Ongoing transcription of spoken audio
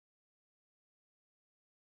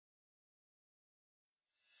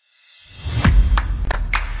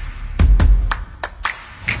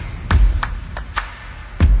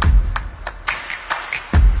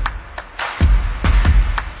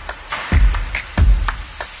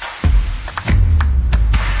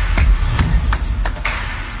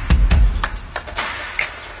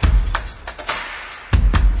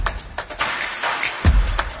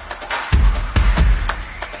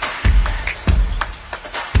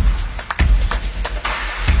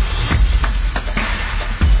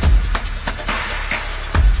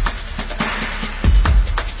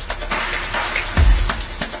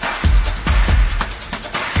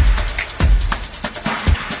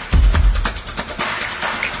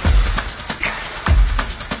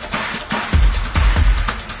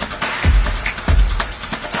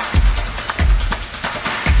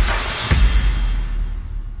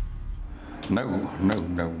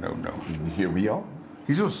No. Here we are.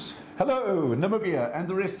 Hier's ons. Hello, Namibia and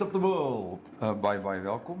the rest of the world. Baie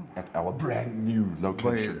welkom At our brand new by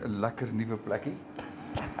location. 'n lekker nuwe plekkie.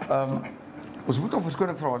 Ons moet om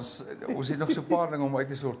verskoning vra. Ons het nog so 'n paar dinge om uit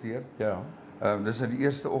te sorteer. Ja. Dis in die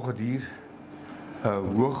eerste oggend hier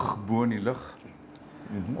hoog bo in die lug.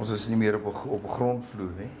 Ons is nie meer op 'n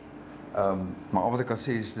grondvloer nie. Maar al wat ek kan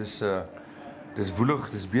sê is dis woelig,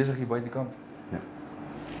 dis besig hier buitekant. Ja.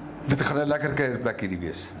 Dit gaan 'n lekker kuierplek hierdie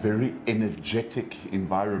wees. Very energetic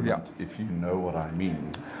environment, if you know what I mean.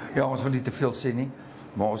 Ja, ons wil nie te veel sê nie,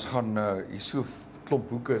 maar ons gaan hier so klomp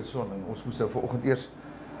boeke en so en ons moes nou vanoggend eers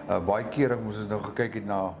baie kere moes ons nou gekyk het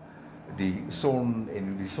na die son en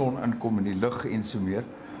hoe die son inkom in die lug en so meer.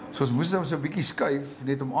 So ons moes nou so 'n bietjie skuif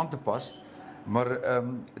net om aan te pas. Maar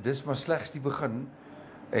dis maar slegs die begin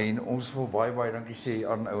en ons wil baie dankie sê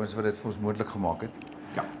aan ouens wat dit vir ons moontlik gemaak het.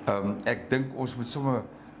 Ja. Ek dink ons moet sommer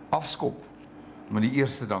afskop met die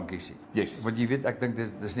eerste dankie sê. Yes. Want jy weet ek dink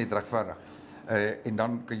dis net regverdig. En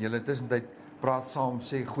dan kan julle tussentyd praat saam,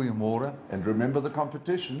 sê goeiemôre. And remember the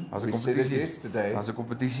competition. As 'n We said it kompetisie. yesterday. As 'n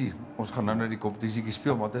kompetisie. Ons gaan nou die kompetisietjie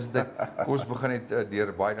speel, maar tussentyd kom ons begin net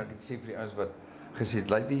deur baie dankie te sê vir die ouens wat gesê het,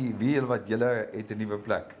 "Laat wie julle wat julle het 'n nuwe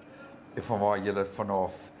plek." Van waar julle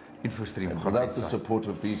vanaf InfoStream gaan Without the uitsaai. support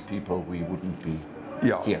of these people, we wouldn't be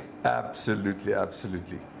Ja, here. absolutely.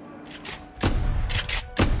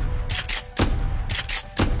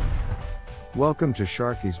 Welcome to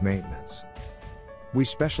Sharky's Maintenance. We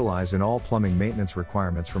specialize in all plumbing maintenance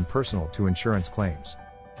requirements from personal to insurance claims.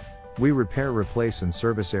 We repair, replace and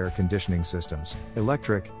service air conditioning systems,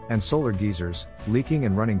 electric and solar geysers, leaking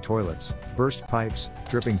and running toilets, burst pipes,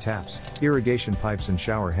 dripping taps, irrigation pipes and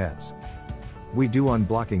shower heads. We do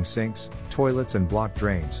unblocking sinks, toilets and block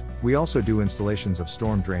drains. We also do installations of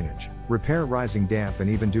storm drainage, repair rising damp and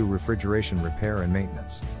even do refrigeration repair and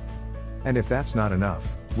maintenance. And if that's not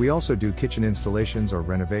enough, we also do kitchen installations or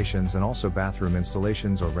renovations and also bathroom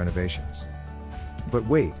installations or renovations. But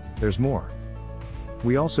wait, there's more.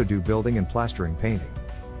 We also do building and plastering, painting,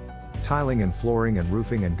 tiling and flooring and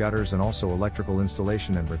roofing and gutters and also electrical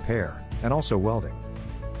installation and repair, and also welding.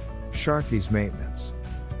 Sharky's Maintenance.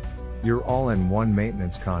 Your all-in-one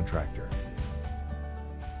maintenance contractor.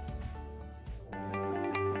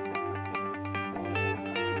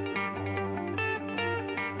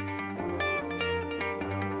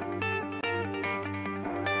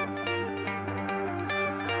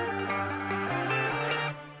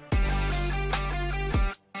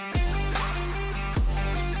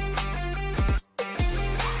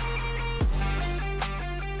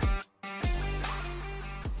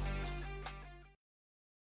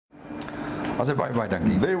 As baie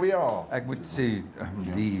dankie. There we are. Ek moet sê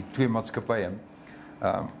die twee maatskappye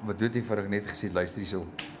wat dood eenvoudig net gesê luister hierso.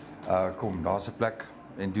 Kom, daar's 'n plek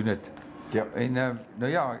en doen dit. Ja. En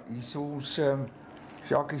nou ja, hierso ons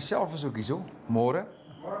Jacques self is ook hierso. Môre.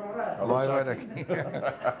 Baie dankie.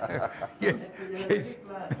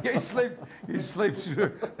 Jy sleep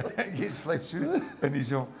so en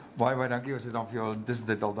hierso. Baie dankie. Ons het dan vir jou dis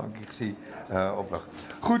dit al dankie gesê oplig.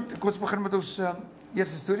 Goed, kom ons begin met ons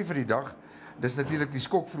eerste storie vir die dag. Dis natuurlik die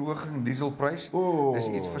skokverhoging dieselprys. Dis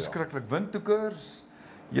iets verskriklik. Windtoekers.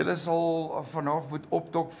 Julle sal vanaf moet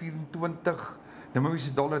opdok 24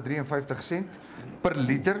 Namibiese dollar 53 sent per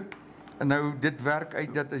liter. En nou dit werk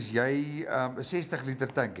uit dat as jy 'n 60 liter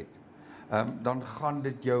tank het, dan gaan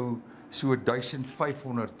dit jou so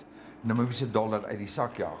 1500 Namibiese dollar uit die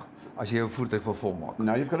sak jaag as jy jou voertuig wil volmaak.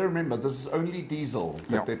 Now you've got to remember, this is only diesel that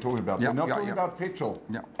Yeah. they're talking about. Yeah, They're not yeah, talking yeah. about petrol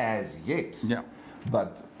Yeah. as yet. Ja.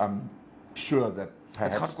 But I'm sure that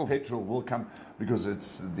perhaps gaat kom. petrol will come because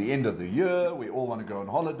it's the end of the year. We all want to go on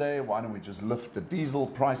holiday. Why don't we just lift the diesel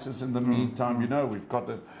prices in the meantime? You know, we've got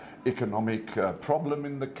an economic problem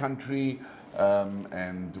in the country,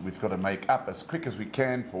 and we've got to make up as quick as we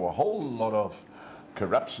can for a whole lot of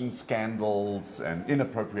corruption scandals and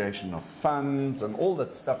inappropriation of funds and all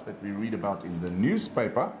that stuff that we read about in the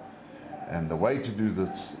newspaper. And the way to do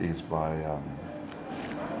this is by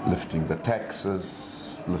lifting the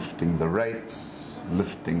taxes, lifting the rates,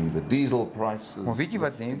 lifting the diesel prices. Maar weet jy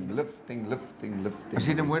wat nee? Lifting. As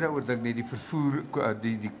jy nou mooi daaroor dink, nee, die vervoer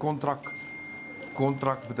die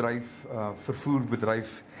kontrakbedryf,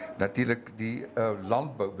 vervoerbedryf, natuurlik die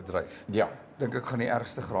landboubedryf. Ja. Dink ek gaan die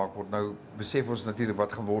ergste geraak word. Nou besef ons natuurlik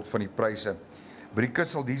wat geword van die pryse. By die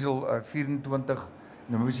kus sal diesel 24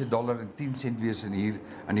 Namibiese dollar en 10 sent wees en hier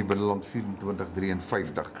in die binneland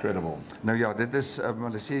 24,53. Incredible. Nou ja, dit is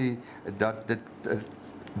hulle sê dat dit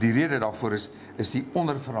die rede daarvoor is die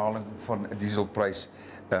onderverhaling van 'n dieselprys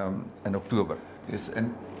in Oktober. Yes,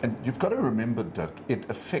 and you've got to remember, Dirk, it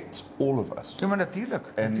affects all of us. Ja, maar natuurlijk,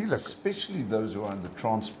 And natuurlijk. especially those who are in the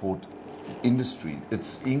transport industry.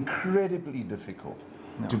 It's incredibly difficult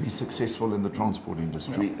to be successful in the transport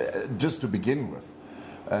industry, just to begin with.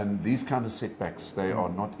 And these kind of setbacks, they are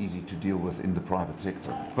not easy to deal with in the private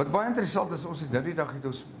sector. Wat baie interessant is, ons het nou die dag het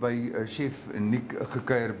ons by chef Nick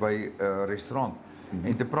gekuier by 'n restaurant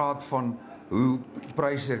en te praat van hoe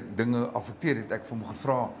pryse dinge affekteer het. Ek het vir hom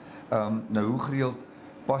gevra, nou hoe gereeld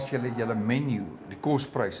pas julle menu, die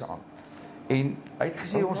kospryse aan. En hy het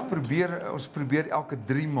gesê ons probeer elke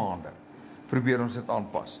 3 maande probeer ons dit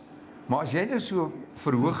aanpas. Maar as jy nou so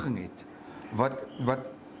verhoging het wat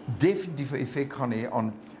definitief 'n effek gaan hê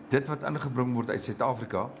aan dit wat ingebring word uit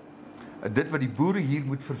Suid-Afrika, dit wat die boere hier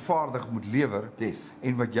moet vervaardig, moet lewer,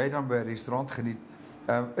 en wat jy dan by 'n restaurant geniet,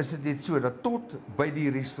 is dit net so dat tot by die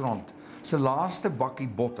restaurant se laaste bakkie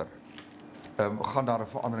botter gaan daar 'n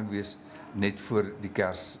verandering wees net voor die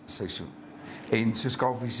Kersseisoen. En soos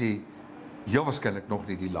Kaufeee sê, heel waarskynlik nog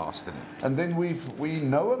nie die laaste nie. And then we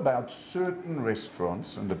know about certain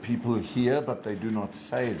restaurants and the people here, but they do not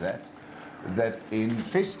say that in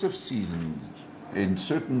festive seasons, in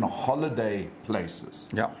certain holiday places,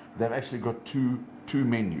 they've actually got two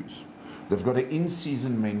menus. They've got an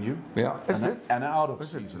in-season menu and an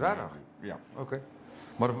out-of-season menu. Ja. Okay.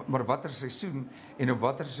 Maar watter seisoen en op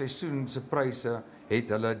watter seisoen se pryse het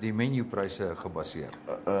hulle die menupryse gebaseer?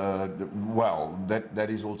 Well, that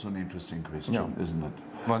is also an interesting question, isn't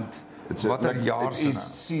it? Want watter jaar it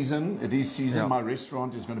is season. My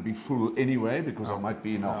restaurant is going to be full anyway because I might be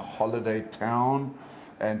in a holiday town,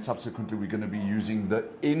 and subsequently we're going to be using the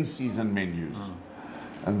in-season menus.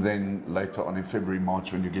 And then later on in February,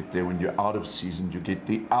 March, when you get there, when you're out of season, you get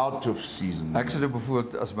the out of season. Ek sê nou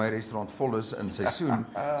byvoorbeeld as my restaurant vol is in seisoen,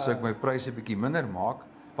 sou ek my pryse bietjie minder maak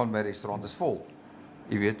want my restaurant is vol.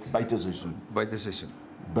 Jy weet, buite seisoen. Buite seisoen.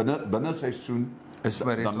 Binne seisoen is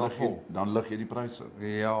my restaurant vol. Dan lig jy die pryse.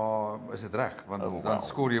 Ja, is dit reg, want dan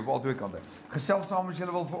skoor jy op albei kante. Gesels saam as jy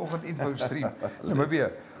wil vanoggend InfoStream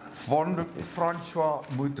Namibia. Van François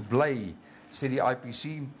moet bly, sê die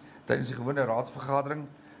IPC tydens die gewone raadsvergadering.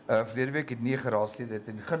 Verlede week het 9 raadslede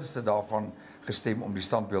ten gunste daarvan gestem om die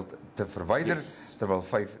standbeeld te verwyder, terwyl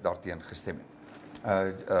 5 daarteen gestem het.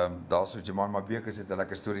 Daar so Jemima Bekes het 'n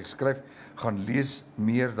lekker storie geskryf, gaan lees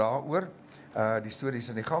meer daaroor. Die storie is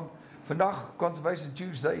aan die gang. Vandag Conservation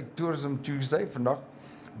Tuesday, Tourism Tuesday, vandag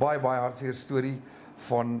baie hartseer storie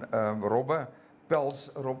van Robbe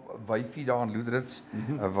Pels, Rob Wyfie daar in Loederits,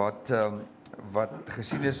 wat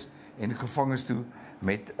gesien is en gevang is toe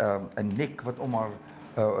met 'n nek wat om haar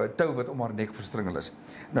 'n tou wat om haar nek verstringel is.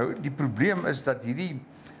 Nou die probleem is dat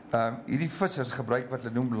hierdie vissers gebruik wat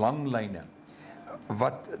hulle noem langlyne,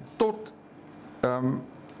 wat tot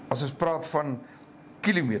as ons praat van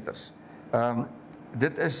kilometers,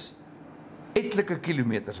 dit is etlike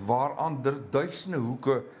kilometers waaraan duisende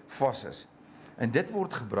hoeke vas is. En dit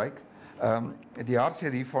word gebruik. Die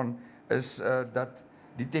hartseer hiervan is dat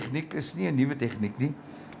die tegniek is nie 'n nuwe tegniek nie,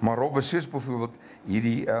 maar Robbe soos byvoorbeeld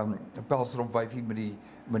hierdie pelsrop wyfie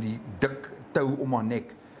met die dik tou om haar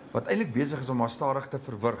nek, wat eintlik besig is om haar stadig te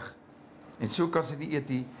verwrig. En so kan sy nie eet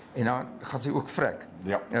nie en dan gaan sy ook vrek.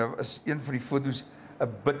 Is een van die foto's 'n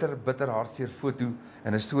bitter hartseer foto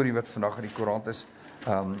en 'n storie wat vandag in die koerant is.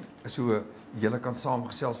 So julle kan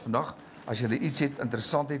saamgesels vandag as julle iets het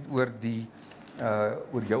interessant het oor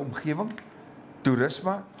oor jou omgewing,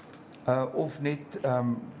 toerisme of net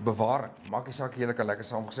bewaring. Maak nie saak, julle kan lekker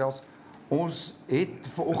saamgesels. Ons het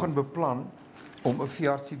vanoggend beplan om 'n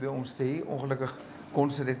veeartsie by ons te hê. Ongelukkig kon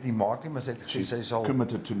sy dit nie maak nie, maar sy het gesê sy sal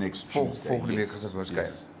committed to next Tuesday. Volgende week as dit ons kyk.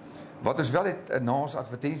 Wat ons wel het na ons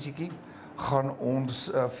advertensietjie gaan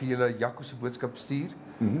ons vir julle Jaco se boodskap stuur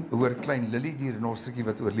oor klein Lily, die renostertjie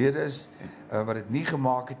wat oorlede is, wat dit nie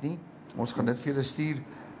gemaak het nie. Ons gaan dit vir julle stuur.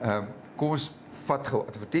 Kom ons vat gou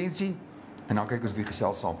advertensie en dan kyk ons wie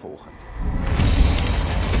gesels saam vanoggend.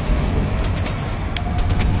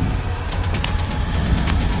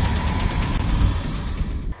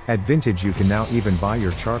 At Vintage you can now even buy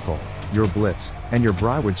your charcoal, your blitz, and your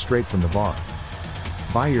braaiwood straight from the bar.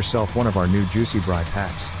 Buy yourself one of our new juicy braai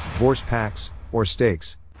packs, borscht packs, or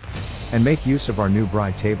steaks. And make use of our new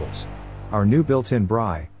braai tables, our new built-in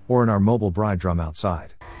braai, or in our mobile braai drum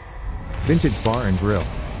outside. Vintage Bar and Grill.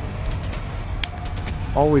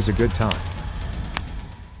 Always a good time.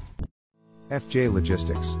 FJ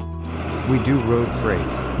Logistics. We do road freight,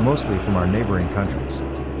 mostly from our neighboring countries.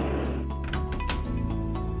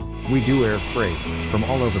 We do air freight, from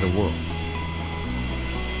all over the world.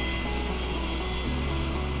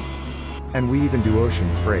 And we even do ocean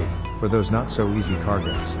freight, for those not so easy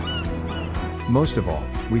cargoes. Most of all,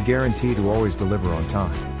 we guarantee to always deliver on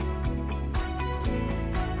time.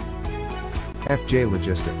 FJ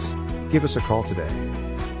Logistics. Give us a call today.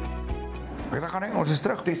 Ons is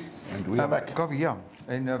terug. And we are back. Kaufeee, ja.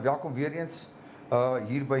 En welkom weer eens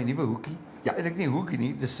hier by 'n nuwe hoekie. Ja. Eintlik nie 'n hoekie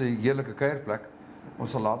nie, dis 'n heerlike kuierplek.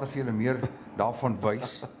 Ons sal later vir julle meer daarvan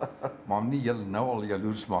wys, maar nie julle nou al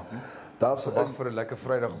jaloers maak nie. Daar's vir 'n lekker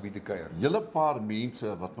Vrydag op die kuier. Julle paar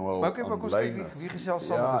mense wat nou al online is. Wie gesels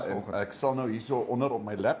saam met ons vanoggend? Ek sal nou hierso onder op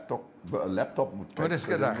my laptop moet kyk. Dis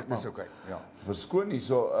reg, dis okay. Ja. Verskoon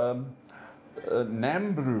hierso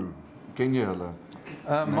Nambrew, ken jy hulle?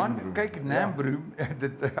 Man, kyk Nambrew,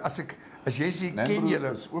 as jy sê ken julle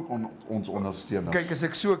is ook ons ondersteuners. Kyk,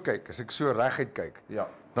 as ek so reguit kyk. Ja.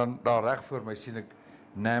 Dan daar reg voor my sien ek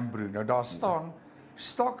Nambrew. Nou daar staan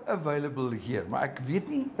stock available here, maar ek weet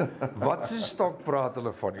nie wat se stock praat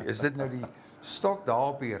hulle van nie. Is dit nou die stok daar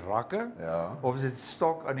op die rakke? Ja. Of is dit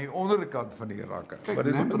stok aan die onderkant van die rakke? Kijk,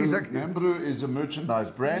 Nambrew is a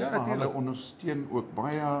merchandise brand, maar hulle ondersteun ook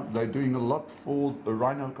baie. They're doing a lot for the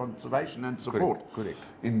rhino conservation and support. Correct.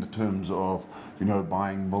 In the terms of,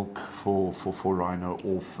 buying milk for rhino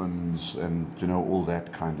orphans and, all that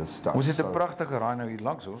kind of stuff. Ons het 'n pragtige rhino hier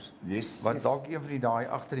langs ons. Yes. Wat dalk een van die daai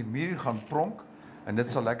agter die muur gaan pronk. En dit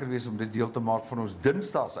sal lekker wees om dit deel te maak van ons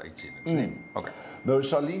Dinsdags uitsendings, nee. Okay. No,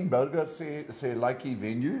 Charlene Burger say likey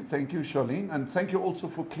venue. Thank you, Charlene, and thank you also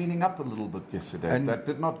for cleaning up a little bit yesterday. That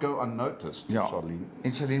did not go unnoticed, ja. Charlene.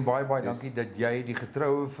 En Charlene, baie dankie dat jy die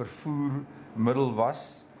getroue vervoermiddel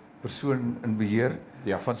was, persoon in beheer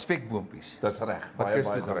van spekboompies. Dis reg. Baie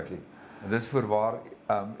dankie. En dis voorwaar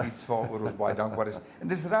iets waaroor ons baie dankbaar is. En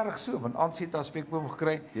dis regtig so, want Ansie het haar spekboom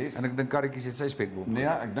gekry en ek dink Karretjies het sy spekboom. Nee,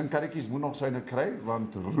 ek dink Karretjies moet nog syne kry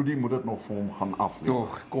want Rudy moet dit nog vir hom gaan aflewer.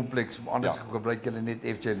 Tog, kompleks, anders gebruik julle net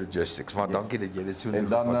FJ Logistics. Maar dankie dat jy dit so en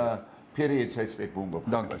dan Perry het sy spekboom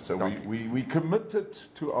op. Dankie. So we committed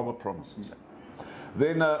to our promises.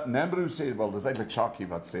 Then Nambrew sê, wel, dis eintlik Sharky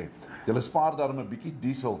wat sê, julle spaar daarom 'n bietjie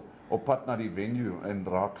diesel op pad na die venue en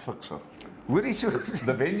raak fikser. Hoorie so,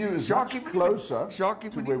 the venue is much closer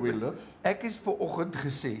to where we live. Ek is ver oggend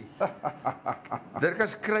gesê,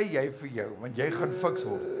 Dirkas kry jy vir jou, want jy gaan fiks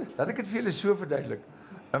word. Laat ek dit vir julle so verduidelik.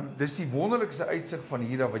 Dis die wonderlikste uitsig van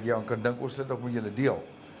hier af wat jy aan kan dink, ons sit ook met julle deel.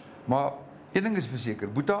 Maar een ding is verseker,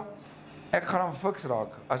 Boeta, ek gaan aan fiks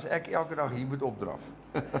raak as ek elke dag hier moet opdraf.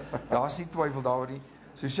 Daar's nie twyfel daaroor nie.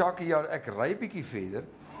 So Sharky, ja, ek ry bietjie verder.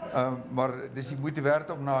 Maar dis die moeite werd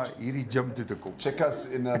om na hierdie gym toe te kom. Check us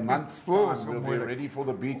in a month's time. We'll be ready for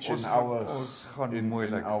the beach in our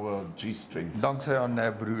G-strings. Danksy aan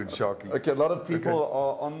Nambrew en Sharky. Okay, a lot of people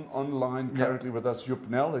are online currently with us.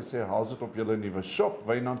 Joepnel, they say, how's it op julle nuwe shop?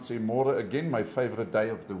 Wynand sê, môre again, my favorite day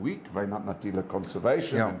of the week. Wynand natuurlik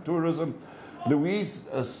conservation and tourism. Louise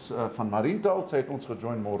is van Mariental, sy het ons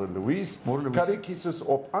gejoin, môre Louise. Karretjies is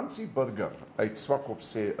op Ansie Burger uit Swakop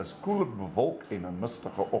sê, is koel bewolk en 'n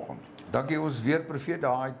mistige oggend. Dankie, ons weer profeet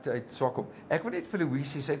daar uit Swakop. Ek wil net vir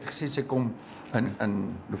Louise sê, sy het gesê sy kom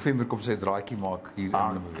in November kom sy 'n draaitjie maak hier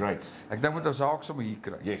in Great. Ek dink moet ons haar ook sommer hier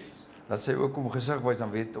kry. Yes. Dat sy ook om gesig wys,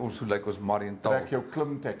 dan weet ons hoe lyk ons Mariental. Trek jou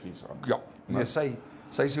klimtekkies aan. Ja, nee, sy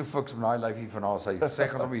is so fiks met daai lyfie van haar, sy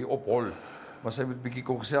gaan hom hier ophol. Maar sy moet 'n bietjie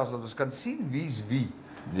kom gesels dat ons kan sien wie's wie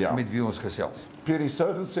met wie ons gesels. Perry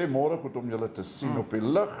Souden sê môre goed om julle te sien op die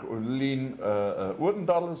lig. Olien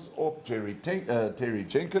Oudendal is op, Terry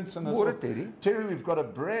Jenkinson is op. Terry, we've got a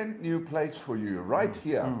brand new place for you right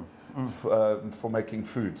here for making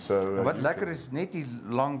food. So wat lekker is, net hier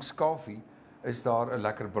langs Kaufeee is daar 'n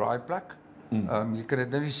lekker braaiplek. Jy kan dit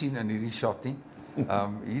nou nie sien in hierdie shot nie.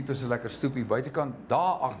 Hier het ons 'n lekker stoepie buitekant.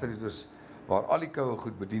 Daar agter het ons waar al die koue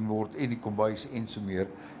goed bedien word en die kombuis en so meer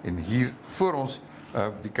en hier voor ons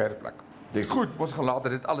die kuierplek. Goed, ons gaan later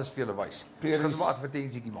dit alles vir julle wys. Ons gaan so 'n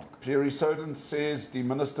advertensietjie maak. Perry Souden says die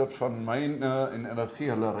minister van myne en energie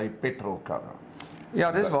hulle ry petrolkarre.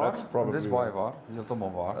 Ja, dis waar. Dis baie waar.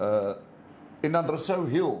 Heeltemal waar. En dan Rousseau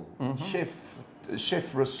Hill,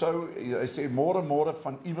 chef Rousseau, hy sê môre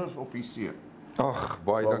van iewers op die see. Ag,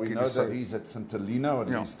 baie dankie. We know that he's at St. Helena and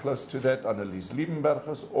he's close to that. Annelies Liebenberg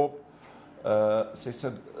is op. Sy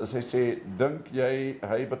sê, dink jy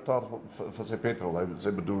hy betaal vir sy petrol?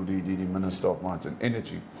 Sy bedoel die Minister of Mines and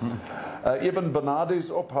Energy. Eben Benade is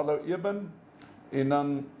op, hallo Eben. En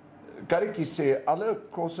dan Karretjies sê, alle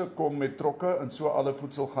kosse kom met trokke en so alle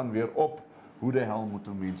voedsel gaan weer op. Hoe die hel moet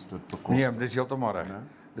 'n mens dit bekostig? Nee, dis heeltemal reg.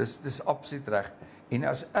 Dis absoluut reg. En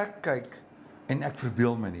as ek kyk en ek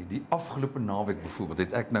verbeel my nie, die afgelope naweek byvoorbeeld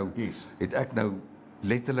het ek nou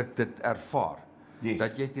letterlik dit ervaar.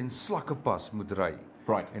 Dat jy teen slakkepas moet ry.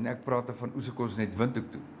 En ek praat van Oesekos net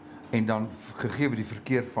Windhoek toe. En dan gegee die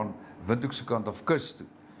verkeer van Windhoek se kant af kus toe.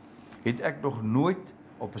 het ek nog nooit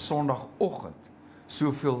op 'n Sondagoggend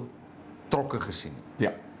soveel trokke gesien nie.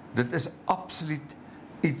 Ja. Dit is absoluut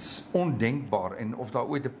iets ondenkbaar en of daar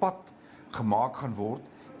ooit 'n pad gemaak gaan word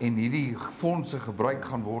en hierdie fondse gebruik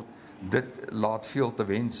gaan word, dit laat veel te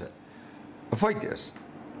wense. 'n Feit is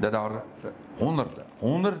dat daar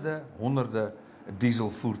honderde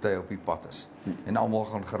dieselvoertuie op die pad is en almal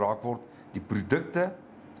gaan geraak word, die produkte,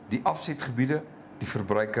 die afsetgebiede, die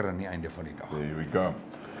verbruiker aan die einde van die dag. There we go.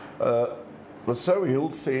 So Hill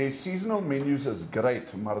sê seasonal menus is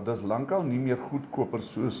great, maar dis lankal nie meer goedkoper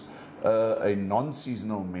soos 'n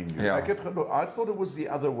non-seasonal menu. Ja. Ek het I thought it was the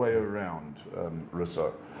other way around,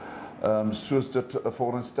 Russo. Soos dit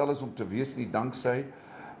veronderstel is om te wees nie danksy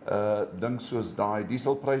ding soos daai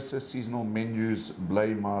dieselpryse, seasonal menus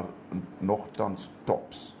bly maar nogtans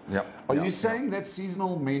tops. Ja. Are you saying that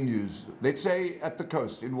seasonal menus, let's say at the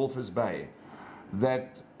coast in Walvis Bay,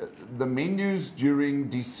 that the menus during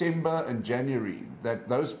December and January, that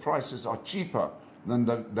those prices are cheaper than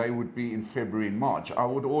they would be in February and March? I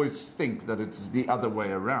would always think that it's the other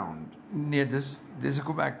way around. Nee, dis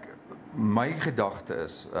hoekom ek my gedagte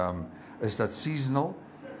is dat seasonal,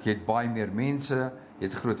 jy het baie meer mense, jy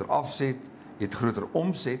het groter afset, jy het groter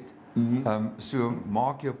omset. So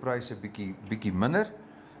maak jou pryse bietjie minder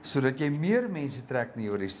sodat jy meer mense trek na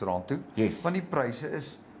jou restaurant toe, Yes. want die pryse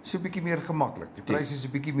is so bietjie meer gemaklik. Die pryse is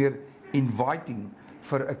 'n bietjie meer inviting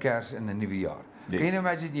vir 'n Kers en 'n nuwe jaar. Yes. Kan jy nou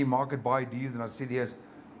imagine jy maak dit baie duurder en dan sê jy is,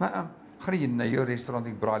 maar gaan jy na jou restaurant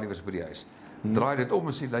en braai liewers by die huis. Draai dit om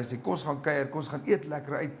en sê luister, kos gaan kuier, kos gaan eet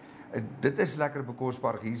lekker uit. Dit is lekker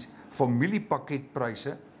bekosbaar, hier's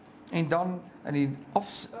familiepakketpryse. En dan in die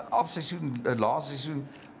afseisoen, laasseisoen,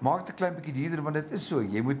 maak dit 'n klein bietjie duurder want dit is so.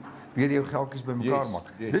 Jy moet weer jou geldjies bymekaar Yes,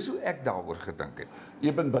 maak. yes. Dis hoe ek daaroor gedink het.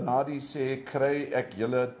 Eben Benadi sê, kry ek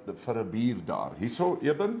julle vir 'n bier daar. Hierso,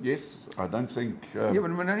 Eben? Yes, I don't think... Ja, maar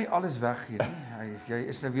moet nou nie alles weggee nie. Jy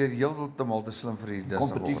is nou weer heeltemal te slim vir hierdie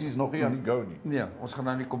competitie is nog nie aan die go nie. Nee, ons gaan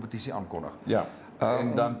nou nie kompetisie aankondig. Ja.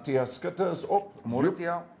 En dan Tia Skutte is op. Môre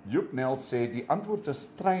Tia. Joep Nel sê, die antwoord is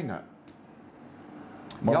treine.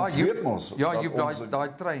 Maar Ja, ons Joep, weet mos, ja, dat Joep, onze daai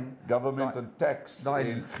trein, government en tax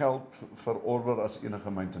daai- en geld verorber as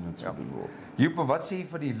enige maintenance gedoen word. Joep, en wat sê jy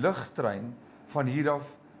van die lugtrein van hier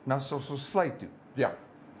af na Sossusvlei toe? Ja.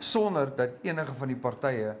 Sonder dat enige van die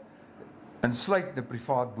partye insluitende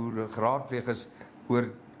privaat boere geraadpleeg is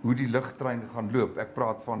oor hoe die lugtrein gaan loop. Ek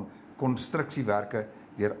praat van konstruksiewerke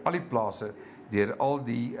deur al die plase, deur al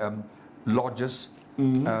die lodges,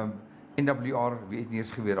 NWR weet nie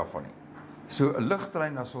eens geweet daarvan nie. So 'n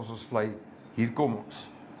lugtrein as ons vlieg, hier kom ons.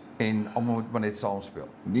 En almal moet maar net saam speel.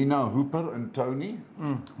 Nina Hooper en Tony,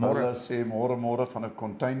 môre. hulle sê môre van 'n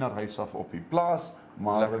containerhuis af op die plaas,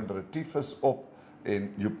 maar in Retief is op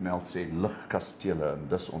en Joep Nel sê lugkastele en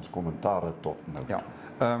dis ons kommentare tot nou. Ja.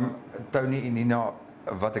 Tony en Nina,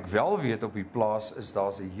 wat ek wel weet op die plaas is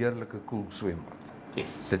daar's 'n heerlike koel swembad.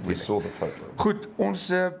 Yes, Dit we weet ek. saw the photo. Goed,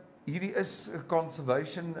 ons hierdie is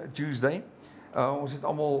Conservation Tuesday. Ons het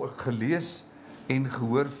almal gelees en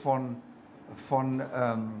gehoor van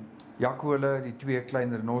Jakhole, die twee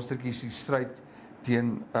klein renostertjies die stryd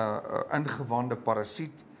teen ingewande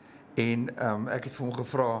parasiet en ek het vir hom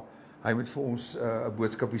gevra hy moet vir ons 'n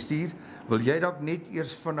boodskapie stuur. Wil jy dalk net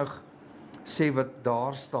eers vinnig sê wat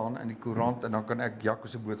daar staan in die koerant en dan kan ek Jaco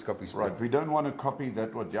se boodskapie speel. Right, we don't want to copy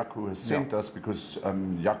that what Jaco has sent us because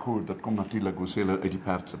Jaco, dat kom natuurlik ons hele uit die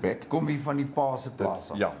perd se bek. Kom hier van die pa se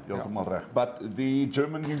plaas af. Ja, heeltemal reg. But the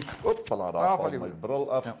German news, daar val my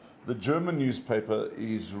bril af. Ja. The German newspaper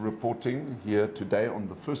is reporting here today on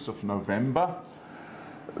the 1st of November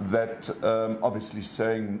that obviously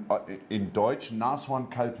saying in Deutsch,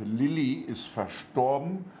 Nashornkalb Lilly is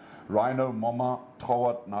verstorben. Rhino Mama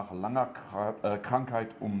trauert nach langer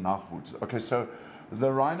Krankheit Nachwuchs. Okay, so the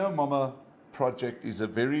Rhino Mama project is a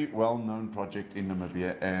very well-known project in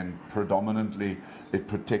Namibia, and predominantly it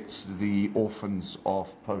protects the orphans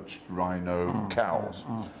of poached rhino cows.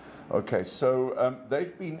 Okay, so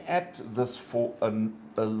they've been at this for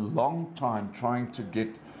a long time, trying to get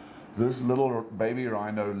this little baby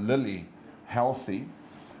rhino, Lily, healthy,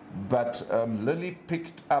 but Lily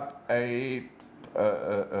picked up a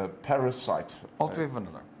parasite. Al twee van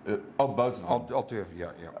hulle. Both of them. Al twee,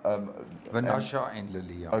 ja. Vanasha en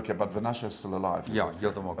Lily, ja. Okay, but Vanasha is still alive. Ja,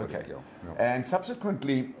 heeltemal korrek, ja. And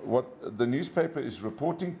subsequently, what the newspaper is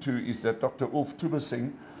reporting to is that Dr. Ulf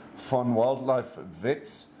Tubesing from Wildlife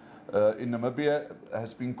Vets in Namibia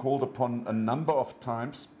has been called upon a number of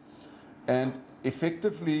times. And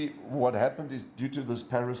effectively, what happened is due to this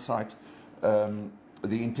parasite,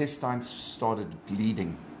 the intestines started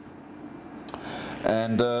bleeding.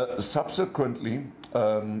 And subsequently,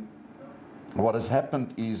 what has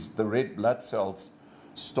happened is the red blood cells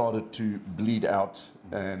started to bleed out,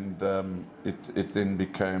 and it then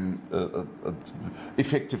became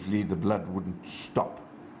effectively the blood wouldn't stop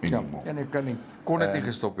anymore. En ek kon dit nie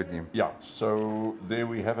gestop het nie. Yeah, so there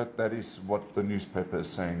we have it. That is what the newspaper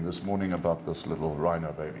is saying this morning about this little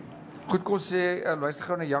rhino baby. Goed, kom sê, luister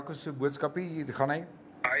gou na Jaco se boodskapie, hier gaan hy.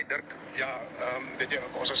 Hi Dirk, ja, weet jy,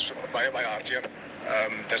 ons is baie hartseer.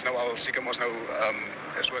 Dis nou al seker mos nou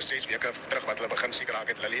so 6 weke terug wat hulle begin seker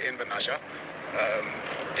raak het, Lily en Vanasha.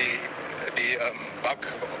 Die bak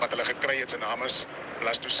wat hulle gekry het, sy naam is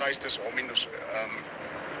Blastocystis hominis,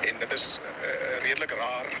 en dit is redelik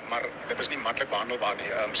raar, maar dit is nie maklik behandelbaar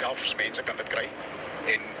nie. Selfs mense kan dit kry.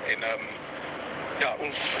 En ja,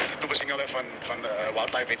 Ulf, toe besing hulle van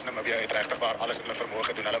Wildlife Wets Namibia het regtig waar alles in hulle vermoë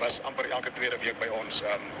gedoen. Hulle was amper elke tweede week by ons.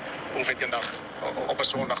 Ulf het eendag op 'n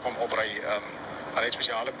Sondag kom opry. Hulle het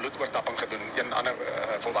spesiale bloedoortapping gedoen. Een ander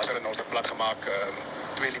volwasse renoster het plat gemaak,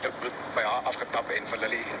 2 liter bloed by haar afgetap en vir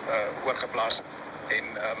Lily oorgeplaas. En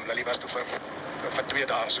Lily was toe vir 2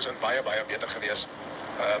 dae soos in baie beter gewees.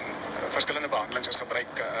 Verskillende behandelings is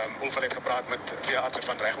gebruik. Ulf het gepraat met veeartse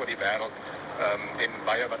van reg oor die wêreld. En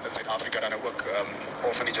baie wat in Suid-Afrika dan ook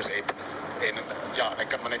orphanages het. En ja, ek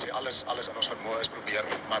kan maar net sê alles in ons vermoë is probeer,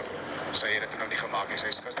 maar sy het dit nou nie gemaak nie. Sy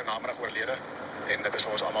is gister namiddag oorlede en dit is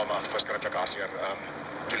vir ons almal maar verskriklik hartseer.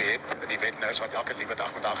 Juliet, die wetnurse wat elke liewe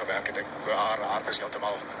dag met haar gewerk het, haar hart is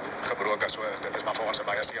heeltemal gebroken, so dit is maar vir ons 'n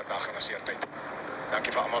baie seer dag en 'n seer tyd.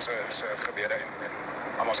 Dankie vir almal se gebede en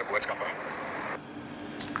almal se boodskappe.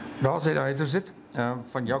 Daar sê hy toe sit,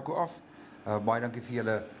 van Jaco af. Baie dankie vir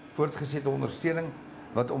julle voortgesette ondersteuning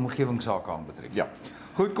wat omgewingsake aanbetref. Ja.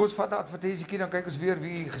 Goed, kom ons vat 'n advertensiekie, dan kyk ons weer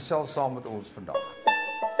wie gesels saam met ons vandag.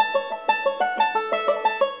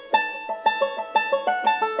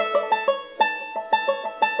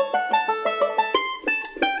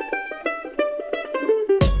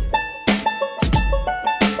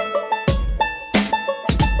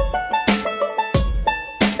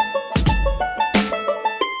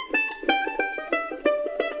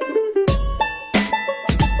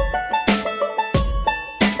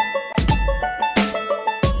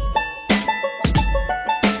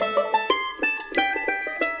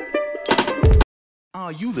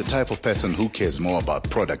 Are you the type of person who cares more about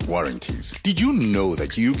product warranties? Did you know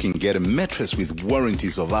that you can get a mattress with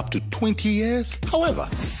warranties of up to 20 years? However,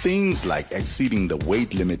 things like exceeding the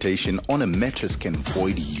weight limitation on a mattress can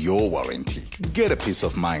void your warranty. Get a peace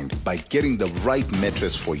of mind by getting the right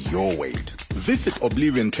mattress for your weight. Visit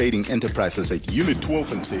Oblivion Trading Enterprises at Unit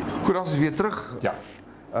 12 and 13. Goed, ons is weer terug. Ja.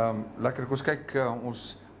 Lekker, ons kyk,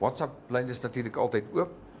 ons WhatsApp-lyn is natuurlik altyd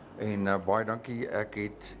oop. En baie dankie, ek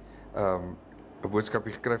het 'n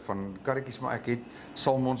boodskapie gekry van Karretjies, maar ek het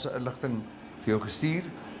Salmon se inligting vir jou gestuur.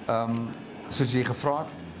 Soos jy gevra het,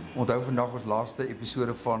 onthou vandag ons laaste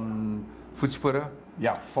episode van Voetspore.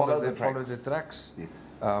 Ja, follow the tracks.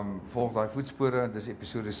 Yes. Volg daai voetspore, dis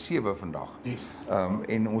episode 7 vandag. Yes.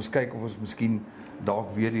 En ons kyk of ons miskien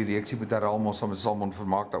dalk weer die reeksie moet herhaal, maar ons sal met Salmon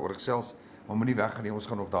vermaak daaroor gesels. Maar moenie weggaan nie, ons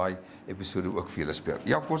gaan nog daai episode ook vir julle speel.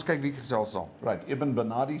 Ja, kom ons kyk wie gesels saam. Right, Eben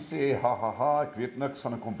Benadi sê, ha, ek weet niks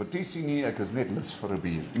van 'n kompetisie nie, ek is net lus vir 'n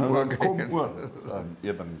bier. Nou, Okay. kom oor,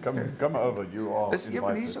 Eben, come over, you are Is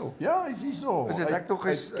Eben hier so? Ja, hy's hier so. Is dit ek tog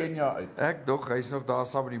uit Kenia uit. Ek dog hy's nog daar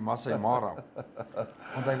saam met die Masai Mara.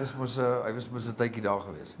 Want hy was mos 'n tydjie daar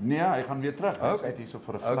gewees. Nee, hy gaan weer terug. Hy's Okay. uit hier so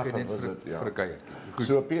vir 'n Okay, vlagge net visit, ja. vir 'n kuiertjie. Goed.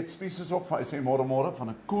 So Piet Spies is op, hy sê môre van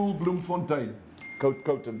 'n koel Bloemfontein.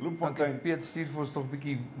 Koud in Bloemfontein. Piet stuur vir ons tog 'n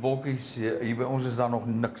bietjie wolkies. Hier by ons is daar nog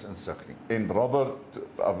niks in sig nie. En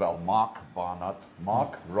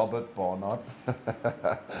Mark Robert Barnard.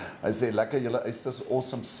 Hy sê lekker julle eisters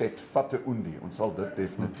awesome set. Vat 'n oendie. Ons sal dit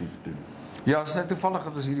definitief doen. Ja, dit is net toevallig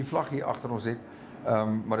dat ons hierdie vlag hier agter ons het.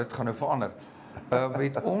 Maar dit gaan nou verander.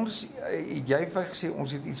 Weet ons jy het gesê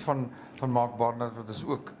ons het iets van Mark Barnard wat ons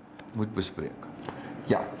ook moet bespreek.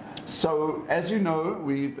 Yeah. So, as you know,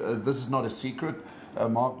 this is not a secret.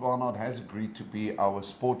 Mark Barnard has agreed to be our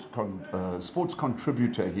sports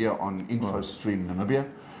contributor here on InfoStream Namibia,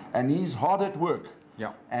 and he's hard at work.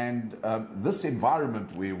 Yeah. And this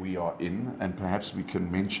environment where we are in, and perhaps we can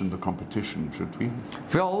mention the competition, should we?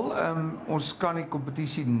 Wel, ons kan die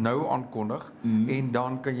kompetisie nou aankondig en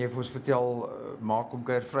dan kan jy vir ons vertel Mark kom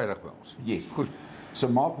kuier Vrydag by ons. Yes. Goed. So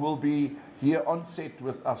Mark will be here on set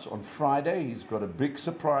with us on Friday. He's got a big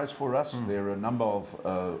surprise for us. There are a number of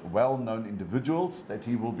well-known individuals that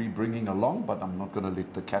he will be bringing along, but I'm not going to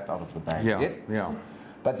let the cat out of the bag yet. Yeah.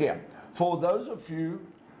 But yeah, for those of you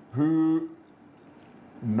who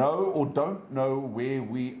know or don't know where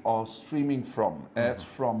we are streaming from, as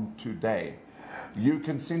from today, you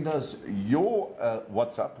can send us your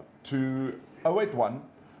WhatsApp to 081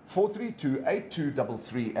 432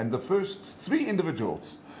 8233, and the first 3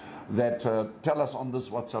 individuals that tell us on this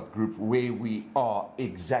WhatsApp group where we are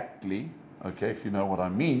exactly, okay, if you know what I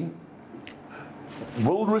mean,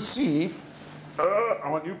 will receive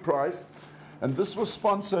our new prize. And this was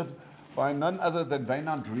sponsored by none other than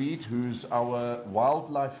Wynand Reed, who's our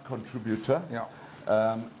wildlife contributor. Ja.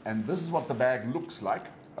 And this is what the bag looks like,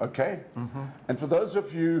 okay? And for those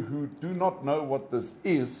of you who do not know what this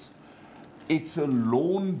is, it's a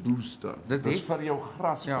lawn booster. Dit is het- vir jou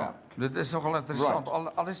grasperk. Ja, dit is nogal interessant.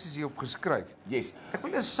 Right. Alles is hier opgeskryf. Yes. Ek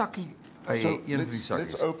wil 'n sakkie hê, So een van die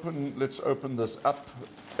sakkies. let's open this up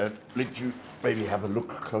and let you maybe have a look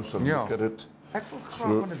closer Ja. look at it. Ek wil graag,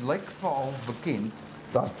 So- want dit lyk veral bekend.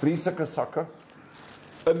 Daar's 3 sulke sakke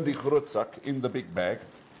in die groot sak in the big bag.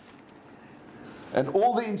 And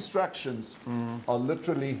all the instructions are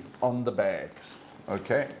literally on the bags.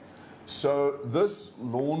 Okay? So this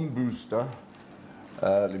lawn booster,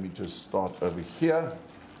 let me just start over here.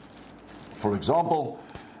 For example,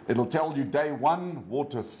 it'll tell you day 1,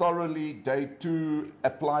 water thoroughly. Day 2,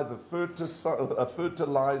 apply the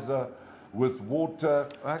fertilizer with water.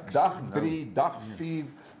 Ek Dag sien 3, dag 4.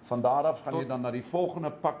 Van daar af gaan jy dan na die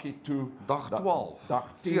volgende pakkie toe. Dag 12, Dag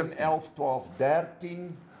 10, 11, 12,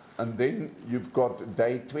 13. And then you've got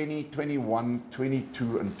day 20, 21,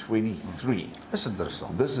 22, and 23. Is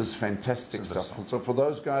interessant. This is fantastic stuff. So for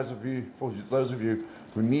those guys of you, for those of you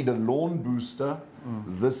who need a lawn booster,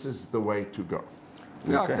 this is the way to go.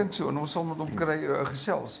 Ja, Okay. ek dink so. En ons sal met hom kry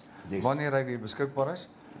gesels Yes. wanneer hy weer beskikbaar is.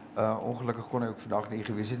 Ongelukkig kon hy ook vandag nie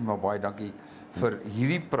gewees het, maar baie dankie vir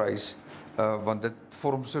hierdie prys, want dit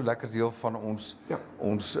vorm so lekker deel van ons Ja.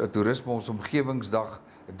 ons toerisme, ons omgewingsdag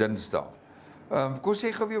Dinsdag. Kom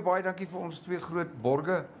sê gou weer baie dankie vir ons 2 groot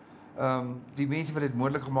borge. Die mense wat dit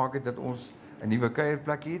moontlik gemaak het dat ons 'n nuwe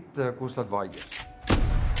kuierplek het. Kom ons laat waai eers.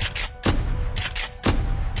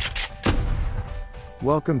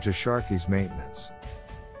 Welcome to Sharky's Maintenance.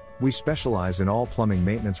 We specialize in all plumbing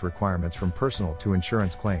maintenance requirements from personal to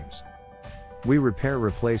insurance claims. We repair,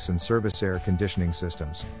 replace and service air conditioning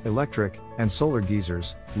systems, electric and solar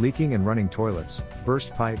geysers, leaking and running toilets,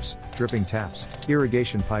 burst pipes, dripping taps,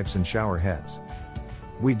 irrigation pipes and shower heads.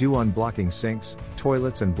 We do unblocking sinks,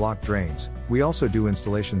 toilets and block drains. We also do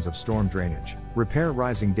installations of storm drainage, repair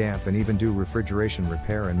rising damp and even do refrigeration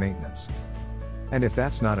repair and maintenance. And if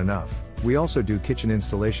that's not enough, we also do kitchen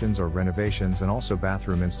installations or renovations and also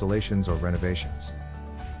bathroom installations or renovations.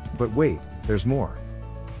 But wait, there's more.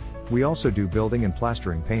 We also do building and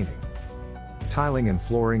plastering painting, tiling and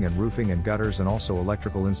flooring and roofing and gutters and also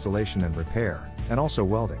electrical installation and repair, and also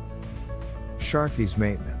welding. Sharky's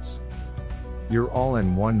Maintenance. Your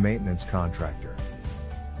all-in-one maintenance contractor.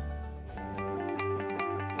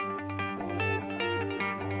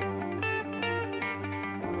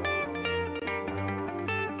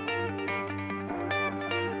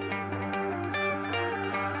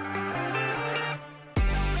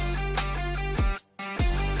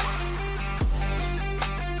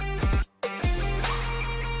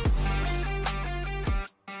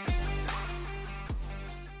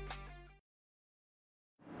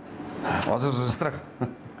 Ons is terug.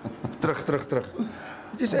 terug.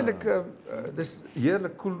 Dit is eintlik dis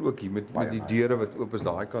heerlik cool ook hier met die deure wat oop is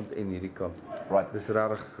daai kant en hierdie kant. Right. Dis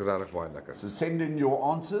regtig baie lekker. So send in your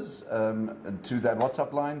answers to that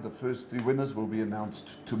WhatsApp line. The first 3 winners will be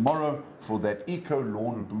announced tomorrow for that Eco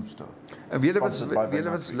Lawn Booster. En weet Sponsored by julle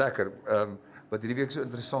Wynand wat is lekker, wat hierdie week so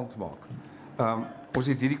interessant maak.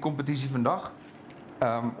 Ons het hierdie kompetisie vandag.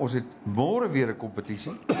 Ons het môre weer 'n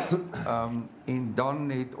kompetisie. En dan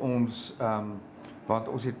het ons want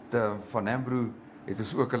ons het van Hambro het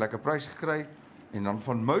ons ook 'n lekker prys gekry en dan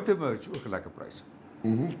van Motormerch ook 'n lekker prys.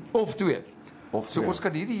 Of 2. So ons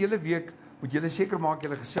kan hierdie hele week moet julle seker maak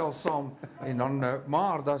julle gesels saam en dan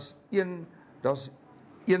maar daar's een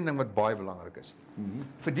ding wat baie belangrik is.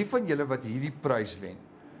 Vir die van julle wat hierdie prys wen,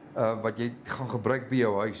 wat jy gaan gebruik by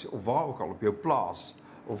jou huis of waar ook al op jou plaas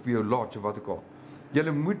of by jou lodge of wat ook al.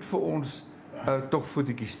 Julle moet vir ons tog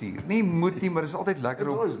fotootjies stuur. Nee, moet nie, maar dit is altyd lekker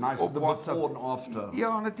It's always nice op the WhatsApp. before and after.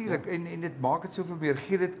 Ja, natuurlik. En dit maak dit soveel meer,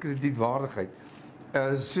 gee dit kredietwaardigheid.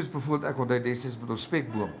 Soos byvoorbeeld ek onthou destyds met ons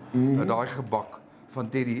spekboom, daai gebak van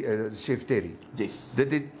Terry, chef Terry. Yes.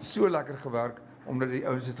 Dit het so lekker gewerk omdat die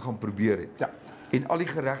ouens dit gaan probeer het. Ja. En al die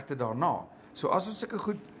geregte daarna. So as ons sulke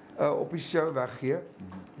goed op die show weggee,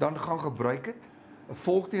 dan gaan gebruik dit.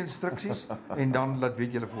 volg die instruksies en dan laat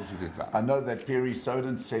weet julle vir ons hoe dit werk. I know that Perry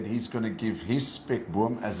Soden said he's going to give his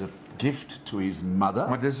spekboom as a gift to his mother.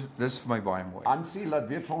 Maar dis vir my baie mooi. Ansie, laat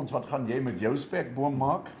weet vir ons wat gaan jy met jou spekboom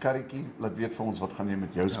maak. Karretjie, laat weet vir ons wat gaan jy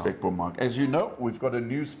met jou spekboom maak. As you know, we've got a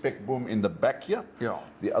new spekboom in the back here. Ja.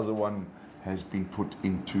 The other one has been put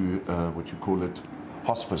into what you call it,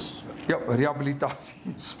 hospice. Ja, rehabilitasie.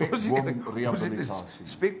 Spekboom rehabilitasie.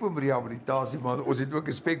 Spekboom rehabilitasie, maar ons het ook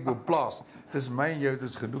 'n spekboom plaas. Dis my en jou,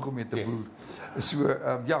 dis genoeg om mee te boer. So,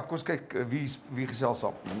 ja, kom ons kyk wie gesels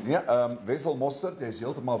op. Ja, Wessel Mostert, jy is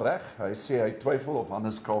heeltemal reg. Hy sê hy twyfel of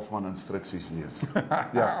Hannes Kaufman instruksies lees.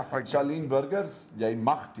 Ja, Charlene Burgers, jy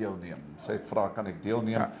mag deelneem. Sy het vra kan ek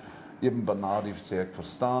deelneem? Ja. Eben Bernardi sê ek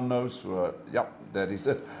verstaan nou, so ja, that is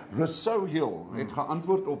it. Rousseau Hill het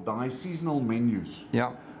geantwoord op daai seasonal menus.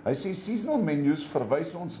 Ja. Hy sê seasonal menus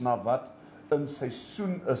verwys ons na wat in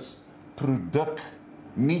seisoen is, produk,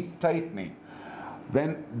 nie tyd nie.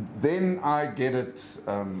 Then I get it.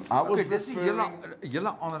 I was dis 'n hele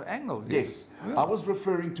ander angle. Yes, I was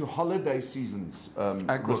referring to holiday seasons.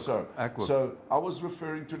 So I was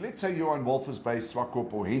referring to, let's say you're on Walvis Bay,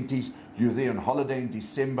 Swakop or Henties, you're there on holiday in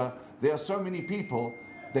December. There are so many people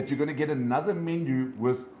that you're going to get another menu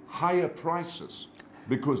with higher prices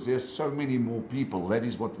because there's so many more people. That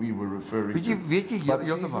is what we were referring to. Weet jy, but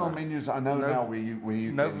seasonal menus, I know now where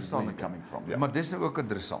you're coming from. Yeah. Maar dis nou ook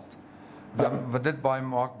interessant. Wat dit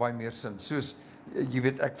maak baie meer sin. Soos jy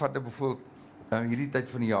weet, ek vat byvoorbeeld hierdie tyd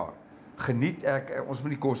van die jaar. Geniet ek, ons moet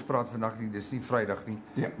nie kos praat vandag nie, dis nie Vrydag nie.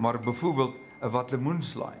 Ja. Maar byvoorbeeld 'n wat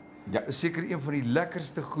lemoenslaai. Ja. Is seker een van die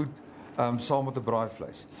lekkerste goed saam met 'n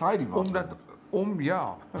braaivleis. Saai die wat.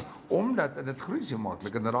 Omdat dit groei so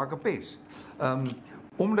maklik en dit raak 'n pes.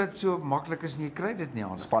 Omdat dit so maklik is en jy kry dit nie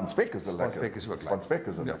aan. Spanspek is 'n lekker. Spanspek is ook Spanspek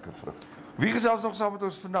is 'n lekker vrug. Wie gesels nog saam met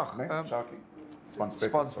ons vandag? Nee, Sharky.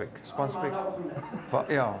 Spanspek.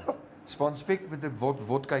 Ja. Spanspek met 'n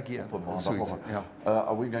wodkaatjie in. Soets. Ja.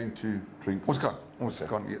 Are we going to drink Ons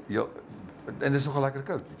kan ja, en dis nog lekker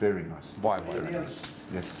koud. Very nice. Baie nice.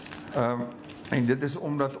 Yes. En dit is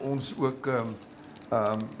omdat ons ook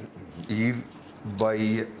hier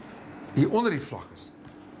onder die vlag is.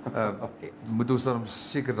 Moet ons dan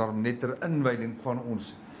seker daarom net ter inwyding van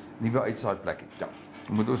ons nuwe uitsaaiplekkie. Ja.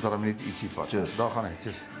 Moet ons daarom net ietsie vat. Cheers. Daar gaan hy.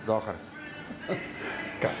 Cheers. Daar gaan hy.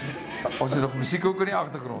 Kijk, ons het nog musiek ook in die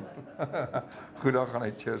agtergrond. Goed, daar gaan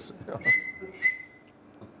hy. Cheers. Ja.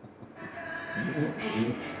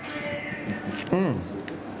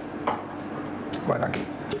 Baie dankie.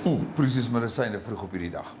 Presies medisyne vroeg op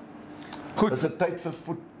hierdie dag. Goed. Is dit tyd vir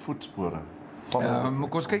voetspore? Kom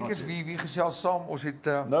ons kyk eers wie gesels saam. Ons het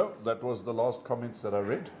No, that was the last comments that I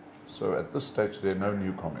read. So at this stage there are no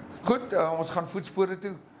new comments. Goed, ons gaan voetspore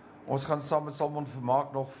toe. Ons gaan saam met Salmon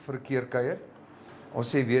Vermaak nog vir 'n keer kuier.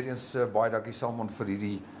 Ons sê weer eens baie dankie Salmon vir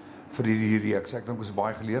hierdie reeks. Ek dink ons het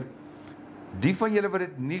baie geleer. Die van julle wat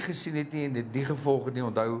dit nie gesien het nie en dit nie gevolg het nie,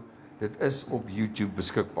 onthou dit is op YouTube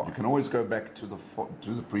beskikbaar. You can always go back to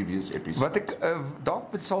the previous episode. Wat ek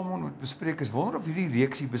dalk met Salmon moet bespreek is wonder of hierdie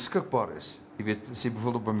reeksie beskikbaar is. Jy weet, sê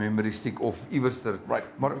byvoorbeeld op 'n memory stick of iewerster. Right.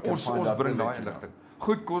 Maar ons bring daai inligting.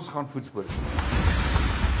 Goed, kom ons gaan voetspore.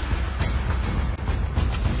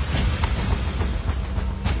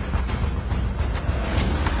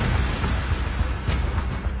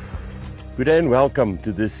 Good day and welcome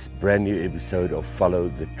to this brand new episode of Follow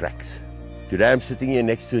the Tracks. Today I'm sitting here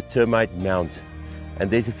next to a termite mound, and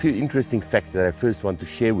there's a few interesting facts that I first want to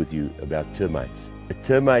share with you about termites. A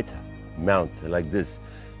termite mound like this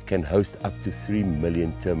can host up to 3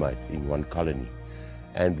 million termites in one colony.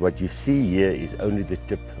 And what you see here is only the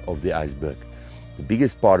tip of the iceberg. The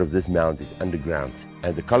biggest part of this mound is underground,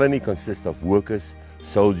 and the colony consists of workers,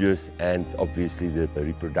 soldiers, and obviously the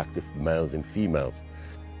reproductive males and females.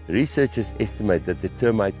 Researchers estimate that the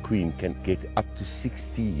termite queen can get up to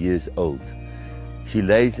 60 years old. She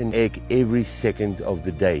lays an egg every second of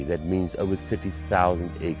the day. That means over 30,000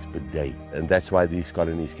 eggs per day. And that's why these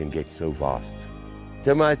colonies can get so vast.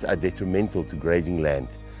 Termites are detrimental to grazing land.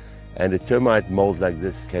 And a termite mold like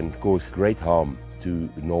this can cause great harm to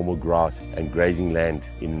normal grass and grazing land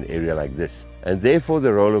in an area like this. And therefore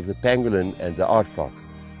the role of the pangolin and the aardvark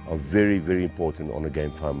are very, very important on a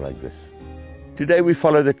game farm like this. Today we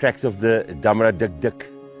follow the tracks of the Damara Dik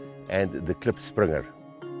and the klipspringer.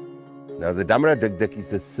 Now the Damara Dik is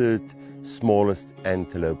the third smallest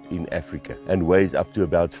antelope in Africa and weighs up to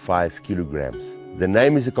about 5 kilograms. The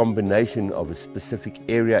name is a combination of a specific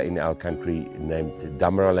area in our country named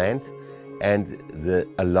Damaraland and the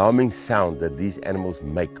alarming sound that these animals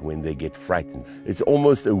make when they get frightened. It's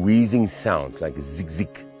almost a wheezing sound, like a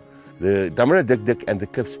zig-zig. The Damara dik-dik and the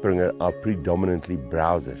klipspringer are predominantly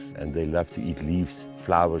browsers, and they love to eat leaves,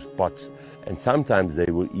 flowers, pots, and sometimes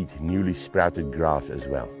they will eat newly sprouted grass as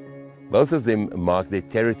well. Both of them mark their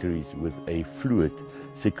territories with a fluid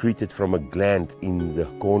secreted from a gland in the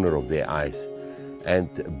corner of their eyes, and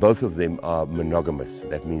both of them are monogamous.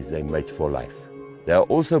 That means they mate for life. They are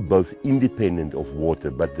also both independent of water,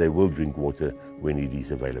 but they will drink water when it is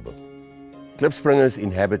available. Klipspringers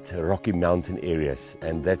inhabit rocky mountain areas,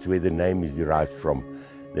 and that's where the name is derived from.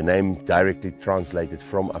 The name directly translated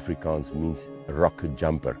from Afrikaans means rock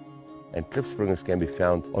jumper. And klipspringers can be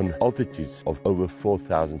found on altitudes of over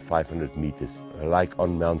 4,500 meters, like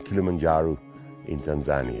on Mount Kilimanjaro in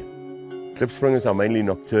Tanzania. Klipspringers are mainly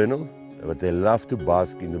nocturnal, but they love to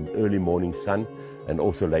bask in the early morning sun and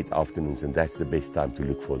also late afternoons, and that's the best time to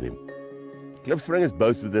look for them. Klipspringers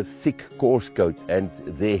boast with a thick coarse coat, and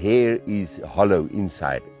their hair is hollow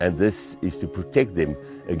inside, and this is to protect them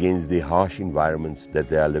against the harsh environments that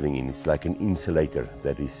they are living in. It's like an insulator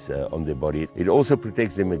that is on their body. It also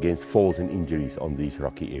protects them against falls and injuries on these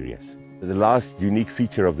rocky areas. The last unique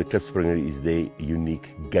feature of the klipspringer is their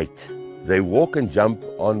unique gait. They walk and jump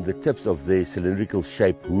on the tips of their cylindrical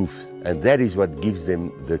shaped hoofs, and that is what gives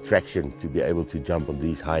them the traction to be able to jump on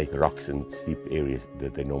these high rocks and steep areas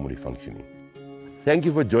that they normally function in. Thank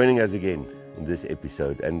you for joining us again in this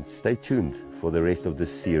episode, and stay tuned for the rest of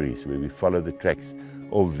this series where we follow the tracks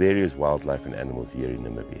of various wildlife and animals here in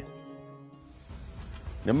Namibia.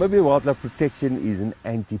 Namibia Wildlife Protection is an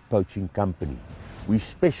anti-poaching company. We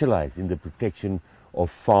specialize in the protection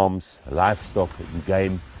of farms, livestock,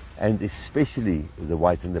 game, and especially the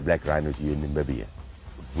white and the black rhinos here in Namibia.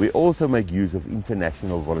 We also make use of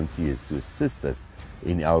international volunteers to assist us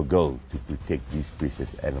in our goal to protect these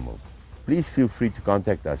precious animals. Please feel free to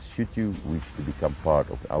contact us should you wish to become part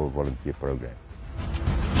of our volunteer program.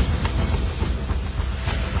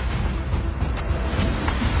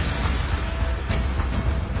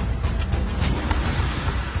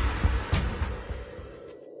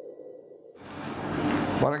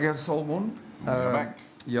 Baie Salmon.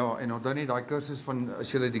 Ja, en onthou net daai kursus van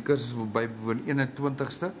as jy die kursus wil bywoon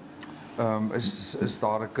 21ste, is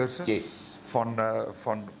daar 'n kursus van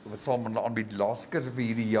wat Salmon aanbied, die laaste kursus vir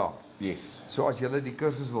hierdie jaar. Yes. So as jy die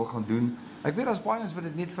kursus wil gaan doen, ek weet as baie ons wat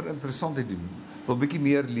dit net vir interessantheid doen, wil bietjie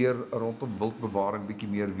meer leer rondom wildbewaring, bietjie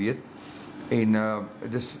meer weet. En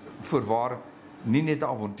dis voorwaar nie net 'n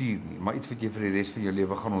avontuur nie, maar iets wat jy vir die res van jou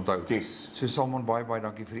lewe gaan onthou. Yes. So Salmon, baie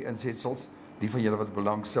dankie vir die insetsels. Die van julle wat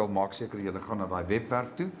belangstel, maak seker julle gaan na daai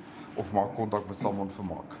webwerf toe of maak kontak met Salmon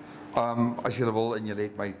Vermaak. As julle wil en julle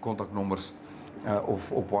het my kontaknommers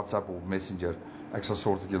of op WhatsApp of Messenger, ek sal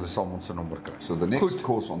sorg dat julle Salmon se nommer kry. So the next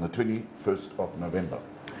course on the 21st of November.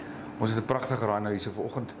 Ons het 'n pragtige rhino hier so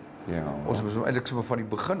vanoggend. Ja. Ons moes hom eintlik sommer van die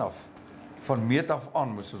begin af, van meet af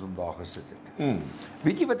aan moes ons hom daar gesit het.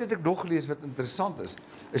 Weet jy wat het ek nog gelees wat interessant is?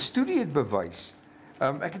 'n Studie het bewys,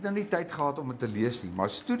 ek het nou nie tyd gehad om dit te lees nie, maar 'n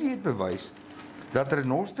studie het bewys dat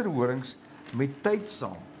renosterhorings met tyd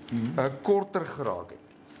saam korter geraak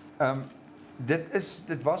het.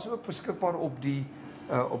 Dit was ook beskikbaar op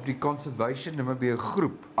die Conservation Namibia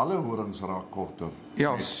groep. Alle horings raak korter.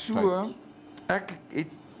 Ja, so ek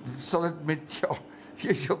sal dit met jy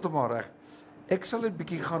is heeltemal reg. Ek sal dit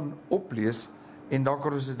bietjie gaan oplees en dan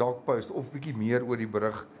kan ons dit dalk post of bietjie meer oor die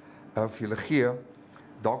berig vir julle gee.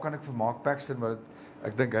 Daar kan ek vir Mark Paxton, wat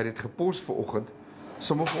ek dink hy het dit gepos vanoggend,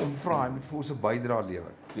 sommer vir hom vra, hy moet vir ons 'n bydrae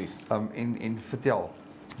lewer. Yes. En vertel.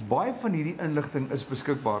 Baie van hierdie inligting is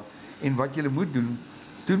beskikbaar en wat julle moet doen,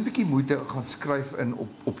 doen bietjie moeite gaan skryf in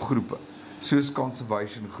op groepe, soos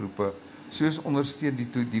conservation groepe, soos ondersteun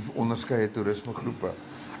die onderskeie toerisme groepe.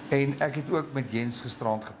 En ek het ook met Jens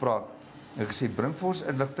gisterand gepraat en gesê bring vir ons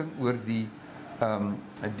inligting oor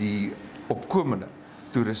die opkomende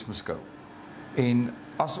toerisme skou. En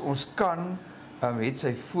as ons kan, het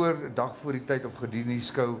sy dag voor die tyd of gedurende die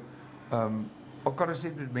skou, al kan ons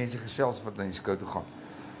net met mense gesels wat na die skou toe gaan,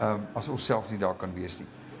 as ons self nie daar kan wees nie.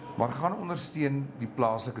 Maar gaan ondersteun die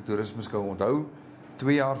plaaslike toerisme skou. Onthou,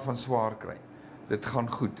 2 jaar van swaar kry. Dit gaan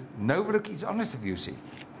goed. Nou wil ek iets anders vir jou sê.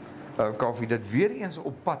 Kaufeee, dit weer eens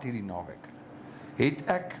op pad hierdie naweek. Het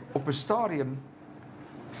ek op 'n stadium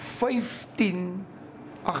 15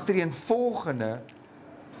 agtereenvolgende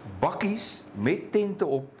bakkies met tente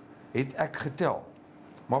op het ek getel,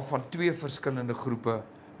 maar van 2 verskillende groepe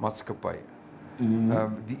maatskappye.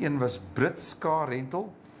 Die een was Brits Car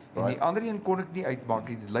Rental en die ander een kon ek nie uitmaak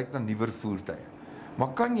nie, dit lyk na nuwer voertuie.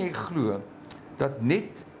 Maar kan jy glo dat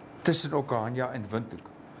net tussen Okanja en Windhoek,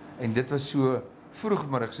 en dit was so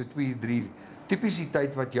vroegmiddag, so 2, 3, tipies die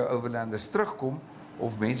tyd wat jou overlanders terugkom,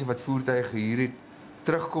 of mense wat voertuie gehuur het,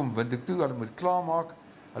 terugkom Windhoek toe, hulle moet klaarmaak,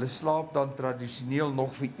 hulle slaap dan tradisioneel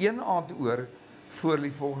nog vir 1 aand oor voor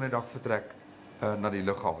die volgende dag vertrek na die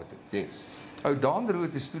lughawe toe. Yes. Ou Daan Roux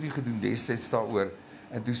het 'n studie gedoen destyds daaroor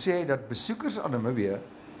en toe sê hy dat besoekers aan Namibië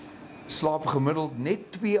slaap gemiddeld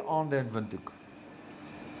net 2 aande in Windhoek.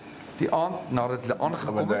 Die aand nadat hulle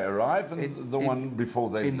aangekom When they het arrive and the one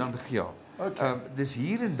before they en dan ja. Okay. Dis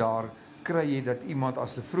hier en daar kry jy dat iemand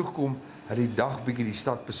as hulle vroeg kom, hulle die dag bietjie die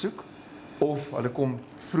stad besoek of hulle kom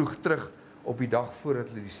vroeg terug op die dag voordat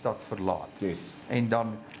hulle die stad verlaat. Yes. En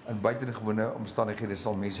dan in buitengewone omstandighede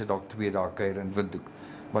sal mense dalk 2 dae kuier in Windhoek,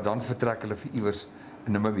 maar dan vertrek hulle vir iewers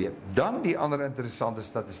in Namibië. Dan die ander interessante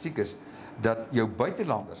statistiek is dat jou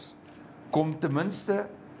buitelanders kom ten minste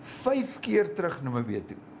 5 keer terug Namibië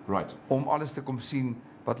toe. Right. Om alles te kom sien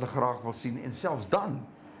wat hulle graag wil sien en selfs dan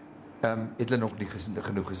het hulle nog nie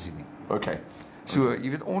genoeg gesien nie. Okay. So, jy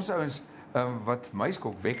weet ons ouens wat vir my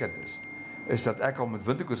skokwekkend is dat ek al met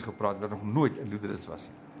Windhoekers gepraat wat nog nooit in Loederitz was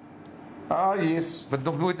nie. Ah, yes. Wat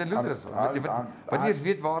nog nooit in Loederitz was. Wat nie eens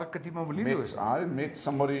weet waar Katima Molino is. I met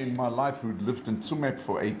somebody in my life who'd lived in Tsumeb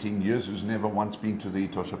for 18 years who's never once been to the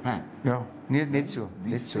Etosha Pan. Ja, net so.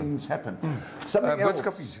 These things happen. Something else.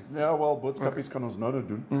 Boodskapies. Ja, wel, boodskapies kan ons nou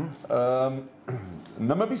doen.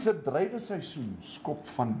 Namibië se druiweseisoen skop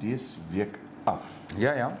van dese week af.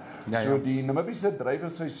 Ja. So die Namibiese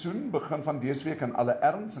druiweseisoen begin van dese week in alle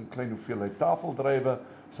erns en klein hoeveelheid tafeldruiwe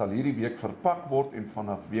sal hierdie week verpak word en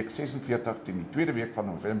vanaf week 46 teen die tweede week van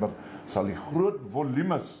November sal die groot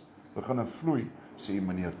volumes begin vloei, sê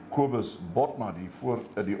meneer Kobus Botma,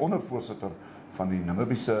 die ondervoorsitter van die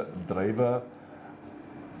Namibiese druiwe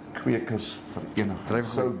kwekersvereniging.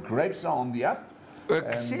 So grapes are on the up.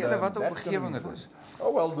 Ek sê hulle wat op omgewing dit is.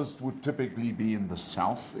 Oh, well, this would typically be in the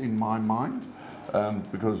south, in my mind,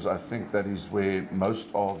 because I think that is where most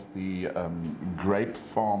of the grape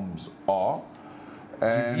farms are.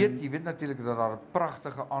 Jy weet natuurlik dat daar 'n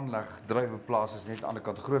pragtige aanleg druiweplaas is net aan die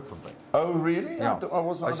kant Grootfontein. Oh, really? Ja. I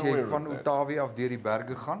wasn't As jy aware van of that. Ottawia af deur die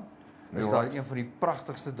berge gaan, is You're daar right. een van die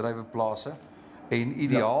pragtigste druiweplase. En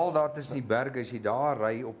ideaal daar tussen die berge as jy daar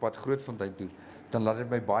ry op pad Grootfontein toe, dan laat dit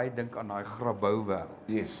my baie dink aan daai grabouw wêreld.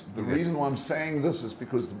 Yes, the reason why I'm saying this is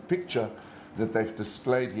because the picture that they've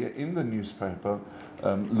displayed here in the newspaper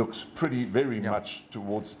looks very much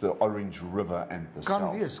towards the Orange River and the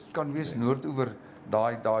south. Kan wees noordoewer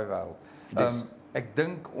daai wêreld. Yes. Ek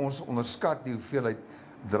dink ons onderskat die hoeveelheid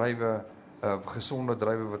druiwe, gesonde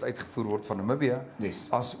druiwe wat uitgevoer word van Namibië, Yes.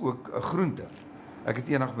 as ook groente. Ek het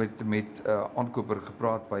eendag met aankoper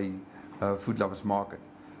gepraat by Food Lovers Market.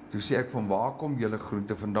 Toe sê ek van waar kom julle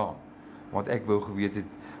groente vandaan? Want ek wou geweet het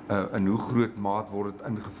in hoe groot maat word dit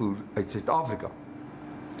ingevoer uit Suid-Afrika.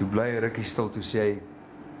 Toe bly hy rukkie stil, toe sê hy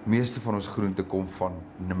meeste van ons groente kom van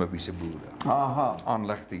Namibiese boere. Aha,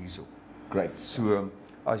 Aanlegte hierso. great. So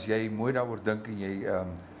as jy mooi daaroor dink en jy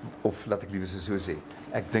of laat ek liewer so sê,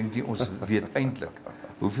 ek dink nie ons weet eintlik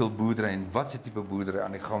hoeveel boerdery en wat se tipe boerdery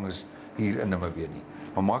aan die gang is hier in Namibië nie.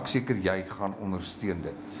 Maar maak seker jy gaan ondersteun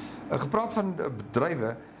dit. Gepraat van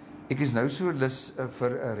bedrywe, ek is nou so lus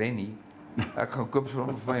vir 'n rennie. Ek gaan koop vir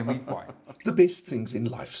my 'n meat pie. The best things in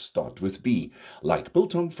life start with B, like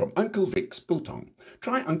biltong from Uncle Vic's Biltong.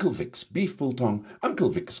 Try Uncle Vic's Beef Biltong, Uncle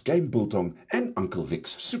Vic's Game Biltong, and Uncle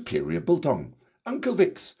Vic's Superior Biltong. Uncle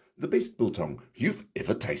Vic's, the best biltong you've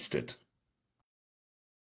ever tasted.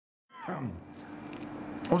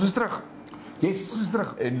 Ons is terug. Yes, Ons is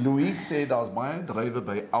terug. en Louise sê daar's baie druiwe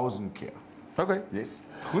by Ausenkeer. Okay. Yes.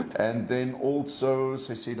 Goed. And then also,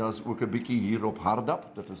 sy sê daar's ook 'n bietjie hier op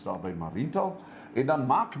Hardap, dit is daar by Mariental. En dan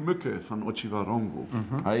Mark Mukke van Otjiwarongo.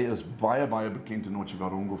 Hy is baie bekend in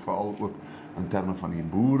Otjiwarongo, veral ook in terme van die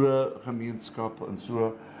boeregemeenskap en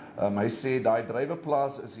so. Hy sê daai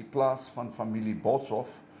druiweplaas is die plaas van familie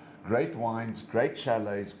Boshoff. Great wines, great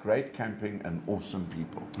chalets, great camping and awesome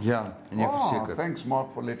people. Ja, en jy verseker. Thanks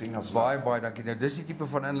Mark for letting us know. Baie dankie. Nou dis die tipe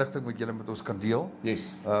van inligting wat julle met ons kan deel.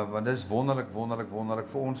 Yes. Want dit is wonderlik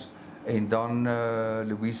vir ons. En dan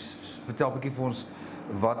Louise, vertel 'n bietjie vir ons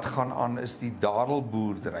wat gaan aan, is die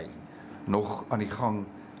dadelboerdery nog aan die gang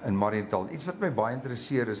in Mariental. Iets wat my baie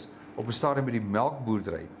interesseer is op 'n stadium met die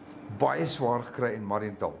melkboerdery. Baie swaar gekry in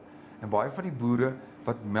Mariental. En baie van die boere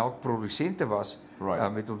wat melkprodusente was,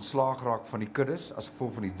 met ontslaag geraak van die kuddes as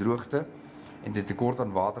gevolg van die droogte en die tekort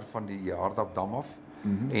aan water van die Hardapdam af.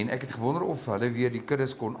 En ek het gewonder of hulle weer die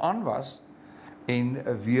kuddes kon aanwas en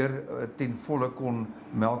weer ten volle kon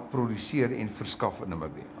melk produseer en verskaf in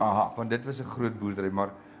Namibië. Aha. Want dit was 'n groot boerdery, maar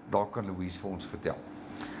daar kan Louise vir ons vertel.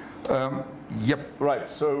 Yep. Right,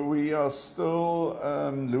 so we are still,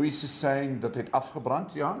 Louise is saying that it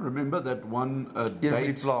afgebrand, yeah? Remember that one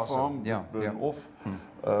date farm yeah, burned yeah. off?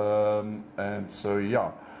 And so,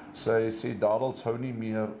 yeah. Sy sê dadels hou nie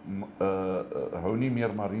meer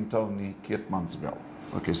Mariental nie, Keetmanswel.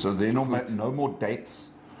 Okay, so there are no more dates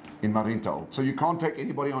in Mariental. So you can't take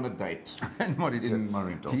anybody on a date in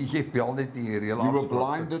Mariental. Jy bel net die reël You were afspraak.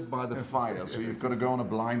 blinded by the fire, so you've got to go on a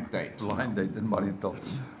blind date. Blind date in Mariental.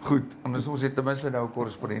 Goed, anders ons het ten minste nou 'n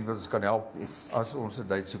korrespondent wat ons kan help as ons 'n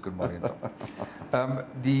date soek in Mariental.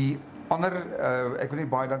 Die ander, ek wil net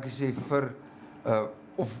baie dankie sê vir,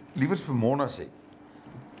 of liewers vir Mona sê.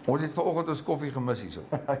 Ons het vanoggend ons koffie gemis hierso.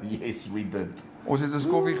 Yes, we did. Ons het ons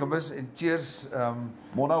koffie gemis en cheers.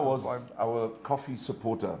 Mona was our coffee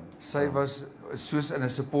supporter. Sy was soos in 'n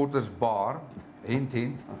supporters bar, hent,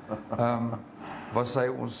 was sy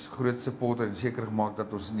ons groot supporter en seker gemaak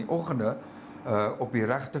dat ons in die oggende op die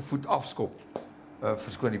regte voet afskop.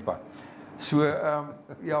 Verskoon die pad. So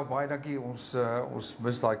ja, baie dankie. Ons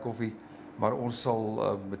mis daai koffie, maar ons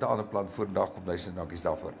sal met 'n ander plan vorendag kom. Duisend dankies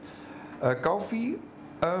daarvoor. Kaufeee,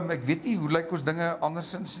 ek weet nie hoe lyk ons dinge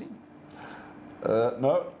andersins nie.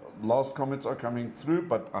 No, last comments are coming through,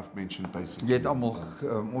 but I've mentioned basically. Jy het almal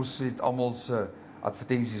ons het almal se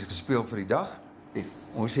advertensies gespeel vir die dag.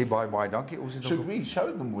 Yes. Ons sê baie dankie. Ons het Should we show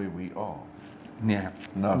them where we are? Nee.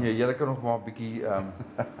 No. Nee, julle kan nog maar 'n bietjie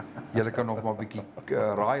julle kan nog maar 'n bietjie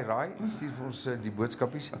raai, stuur vir ons die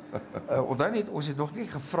boodskapies. Onthou net, ons het nog nie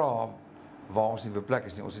gevra waar ons nuwe plek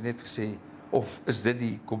is nie. Ons het net gesê of is dit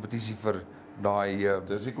die kompetisie vir daai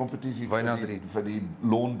dis die kompetisie vir die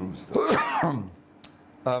lawn booster.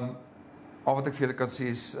 Al wat ek vir julle kan sê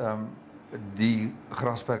is die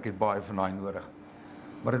grasperk het baie van daai nodig.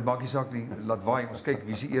 Maar dit maak nie saak nie, laat waai. Ons kyk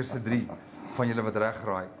wie is die eerste 3 van julle wat reg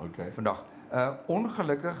raai vandag.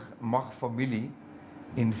 Ongelukkig mag familie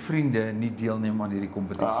en vriende nie deelneem aan hierdie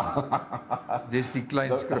kompetisie. Dis die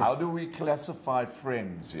klein skrif. How do we classify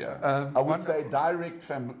friends here? I would say direct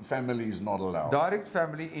family is not allowed. Direct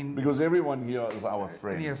family in because everyone here is our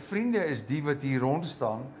friend. Nee, vriende is die wat hier rond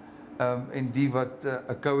staan en die wat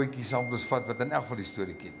 'n kouetjie saam met ons vat wat in elk geval die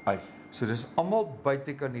storie ken. So dis almal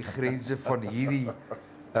buite kan die grense van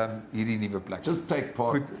hierdie nuwe plek. Just take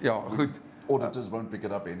part. Goed, ja, goed. Auditors won't pick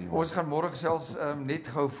it up anymore. Ons gaan môre selfs net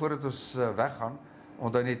gou voordat ons weggaan.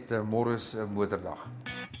 Onthou net môre is motordag.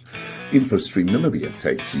 InfoStream Namibia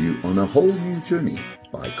takes you on a whole new journey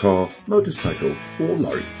by car, motorcycle or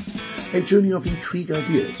lorry. A journey of intrigue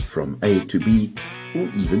ideas from A to B or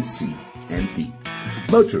even C and D.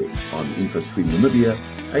 Motoring on InfoStream Namibia,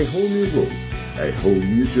 a whole new world, a whole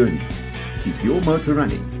new journey. Keep your motor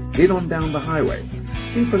running. Head on down the highway.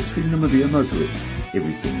 InfoStream Namibia Motoring.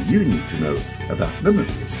 Everything you need to know about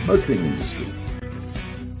Namibia's motoring industry.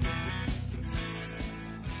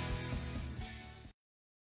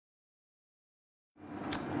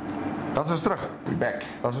 Dat is ons terug. We're back.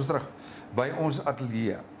 Dat is ons terug by ons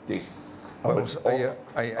ateljee. Yes. By ons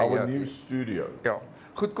our new studio. Ja.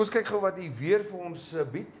 Goed, kom ons kyk gou wat die weer vir ons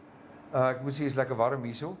bied. Ek moet sê is lekker warm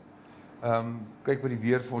hierso. Kyk wat die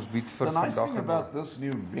weer vir ons bied vir vandag. The nice thing about this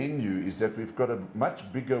new venue is that we've got a much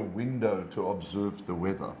bigger window to observe the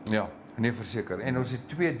weather. Ja, nee verseker. En ons het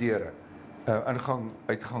 2 deure. Ingang,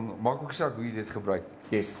 uitgang. Maak ook saak hoe jy dit gebruik.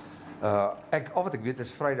 Yes. Al wat ek weet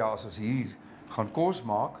is Vrydag as ons hier gaan kos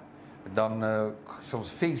maak, dan sal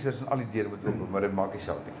ons vensters en al die deure moet oop, maar dit maak nie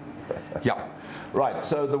saak nie. Ja. Right,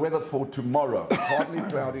 so the weather for tomorrow. Partly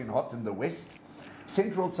cloudy and hot in the west.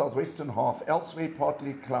 Central southwestern half, elsewhere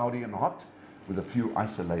partly cloudy and hot with a few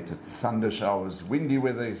isolated thunder showers. Windy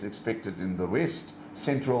weather is expected in the west,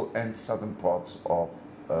 central and southern parts of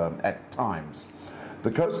at times.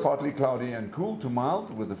 The coast partly cloudy and cool to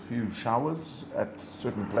mild with a few showers at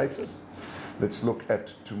certain places. Let's look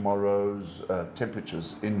at tomorrow's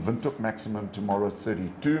temperatures. In Windhoek maximum tomorrow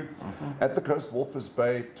 32. At the coast, Walvis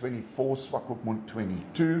Bay 24, Swakopmund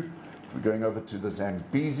 22. If we're going over to the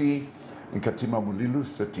Zambezi, in Katima Mulilo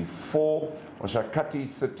 34, Oshakati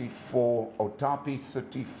 34, Otapi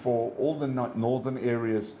 34, all the northern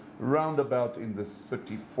areas roundabout in the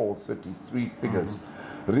 34, 33 figures.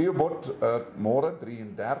 Rehoboth môre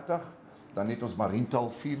 33, dan het ons Mariental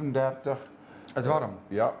 34. Is warm.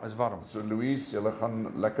 Ja, is warm. So Louise, julle gaan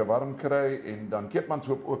lekker warm kry en dan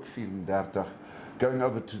Keetmanshoop ook 34. Going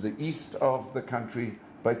over to the east of the country,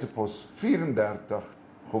 Buitepos 34,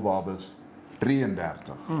 Gobabis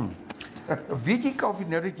 33. Weet jy Kaufeee,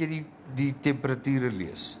 nou dat jy die temperature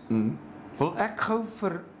lees, wil ek gou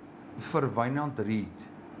vir Wynand Reed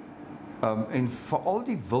en vir al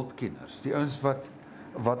die wildkenners, die ouens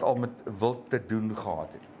wat al met wild te doen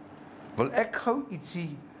gehad het, wil ek gou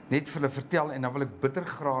ietsie net vir hulle vertel en dan wil ek bitter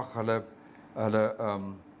graag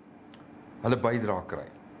hulle bydrae kry.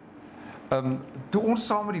 Toe ons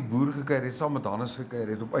saam met die boer gekuier het, saam met Hannes gekuier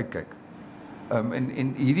het op uitkyk,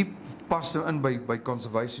 En hierdie pas nou in by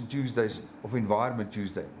Conservation Tuesdays of Environment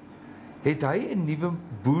Tuesday. Het hy 'n nuwe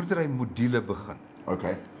boerderymodule begin.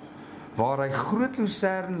 Okay. Waar hy groot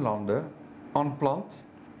lucernlande aanplant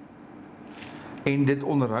en dit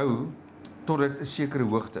onderhou tot dit 'n sekere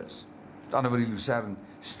hoogte is. Met ander woorde die lucern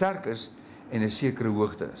sterk is en 'n sekere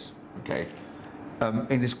hoogte is. Okay.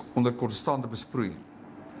 En dis onder konstante besproeiing.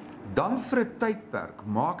 Dan vir 'n tydperk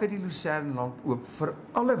maak hy die lucernland oop vir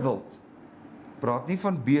alle wild. Praat nie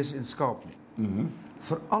van bees en skaap nie.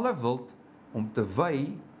 Vir alle wild om te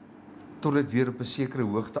wy tot dit weer op 'n sekere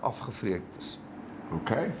hoogte afgevreek is.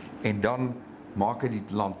 Okay. En dan maak hy die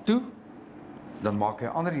land toe, dan maak hy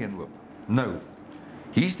 'n ander een oop. Nou,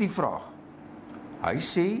 hier's die vraag. Hy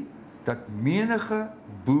sê dat menige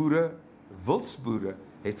boere, wildsboere,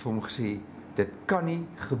 het vir hom gesê, dit kan nie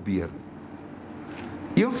gebeur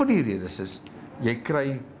nie. Een van die redes is, jy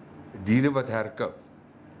kry diere wat herkou.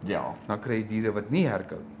 Ja. Dan kry jy diere wat nie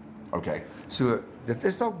herkou nie. Okay. So, dit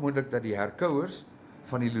is dalk moontlik dat die herkouers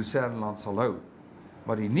van die lucernland sal hou,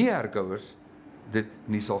 maar die nie herkouers dit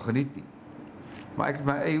nie sal geniet nie. Maar ek het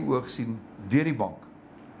my eie oog gesien deur die bank.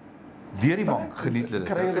 Deur die bank geniet hulle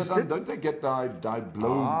dit. Kry hulle Is dan, dit? don't they get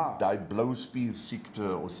die blou spier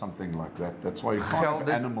siekte or something like that? That's why you can't Geld have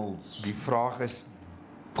dit? animals. Die vraag is,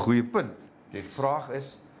 goeie punt. Die vraag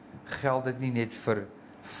is, geld dit nie net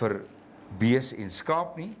vir bees en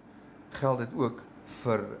skaap nie, geld dit ook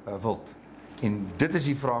vir wild. En dit is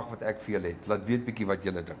die vraag wat ek vir julle het. Laat weet bietjie wat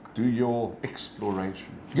julle dink. Do your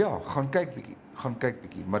exploration. Ja, gaan kyk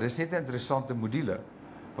bietjie, maar dis net 'n interessante module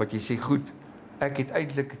wat jy sê, goed, ek het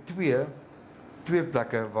eintlik twee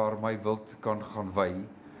plekke waar my wild kan gaan wy,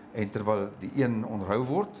 en terwyl die een onderhou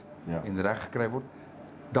word en reg gekry word.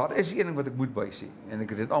 Daar is een ding wat ek moet bysê, en ek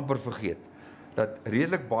het dit amper vergeet, dat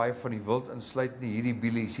redelik baie van die wild insluit nie hierdie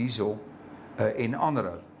bilies hierso en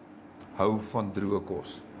ander hou van droë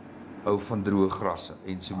kos, hou van droë grasse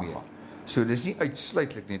en so meer. So dis nie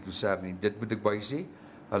uitsluitlik net lucerne nie, dit moet ek bysê,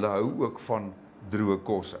 hulle hou ook van droë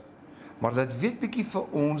kosse. Maar dat weet bietjie vir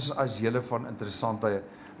ons as julle van interessante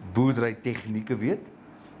boerdery tegnieke weet,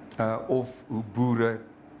 of hoe boere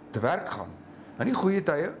te werk gaan. Nou nie goeie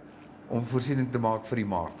tye om voorsiening te maak vir die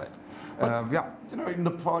maartyd. Ja. You know, in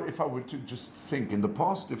the past, if I were to just think, in the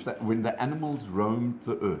past, when the animals roamed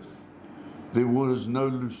the earth, there was no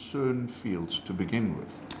lucerne fields to begin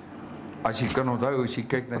with. As jy kan onthou, as jy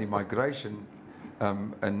kyk na die migration,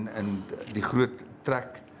 in die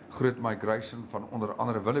groot migration van onder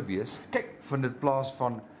andere wildebees, vind dit plaas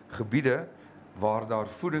van gebiede waar daar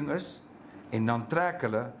voeding is, en dan trek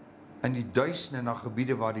hulle in die duisende na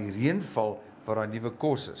gebiede waar die reën val, waar daar nuwe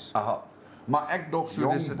kos is. Aha. Maar ek dog So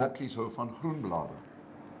jong dis 'n- bokkies hou van groenblare.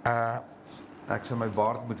 Ek sal my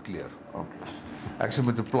baard moet kleur. Okay. Ek sal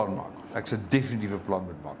moet 'n plan maak. Ek sal definitief 'n plan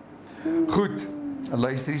moet maak. Goed,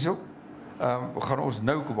 luister hierso. Gaan ons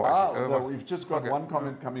nou kom Well, we've just got one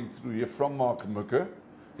comment coming through here from Mark Mucker.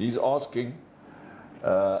 He's asking,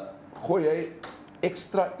 gooi jy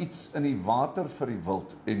extra iets in die water vir die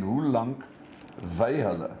wild en hoe lank wy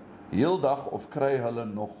hulle? Heeldag of kry hulle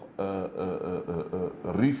nog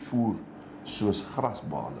rifoer soos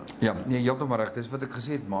grasbale? Ja, nee, heeltemal reg. Dis wat ek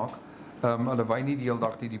gesê het, maak. Hulle wy nie die hele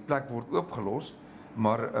dag nie, die plek word oopgelos,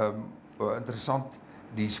 maar interessant,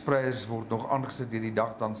 die spreiers word nog aangesit deur die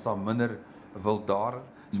dag, dan staan minder wild daar.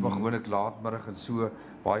 Dis maar gewoonlik laatmiddag en so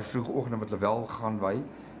baie vroegoggend wat hulle wel gaan wy.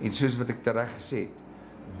 En soos wat ek tereg gesê het,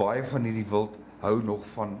 baie van hierdie wild hou nog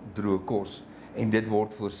van droë kos en dit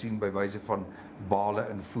word voorsien by wyse van bale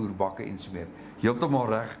in voerbakke en so meer. Heeltemal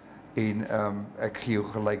reg en ek gee jou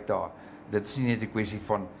gelyk daar. Dit is nie net 'n kwessie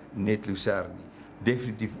van net lucerne nie.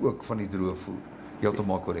 Definitief ook van die droë voer.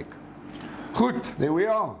 Heeltemal korrek. Goed. There we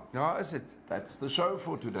are. Ja, is dit. That's the show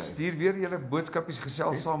for today. Stuur weer julle boodskapies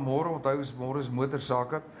gesels saam môre. Onthou môre is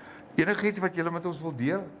motorsake. Enigiets wat julle met ons wil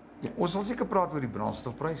deel? Ons sal seker praat oor die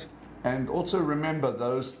brandstofprys. And also remember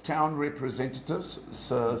those town representatives,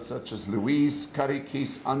 such as Louise,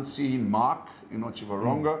 Karikis, Ansi, Mark in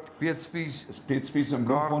Otjiwaronga, Piet Spies, and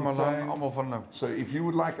Karmalan, Bloemfontein. almal van nou. So if you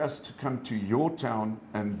would like us to come to your town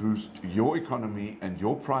and boost your economy and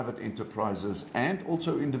your private enterprises and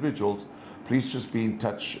also individuals, please just be in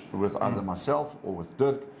touch with either myself or with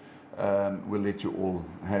Dirk. We'll let you all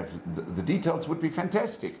have the details. Would be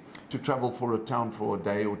fantastic to travel for a town for a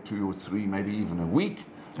day or two or three, maybe even a week.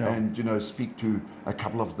 And, you know, speak to a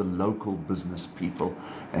couple of the local business people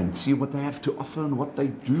and see what they have to offer and what they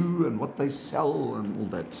do and what they sell and all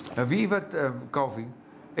that stuff. Wie wat, Kaufeee,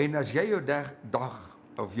 en as jy jou dag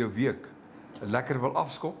of jou week lekker wil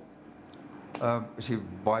afskop, Is jy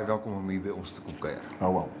baie welkom om hier by ons te kom kuier.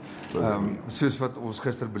 Oh well. So, Soos wat ons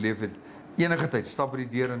gister beleef het, enige tyd stap by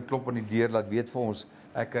die deur en klop aan die deur, laat weet vir ons,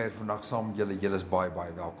 ek kuier vandag saam met julle, julle is baie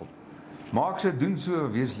welkom. Maak so, doen so,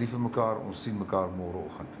 wees lief vir mekaar, ons sien mekaar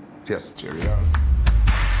môreoggend. Cheers. cheerio.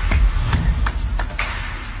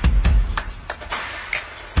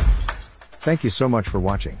 Thank you so much for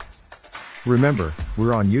watching. Remember,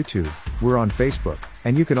 we're on YouTube, we're on Facebook,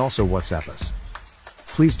 and you can also WhatsApp us.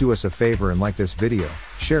 Please do us a favor and like this video,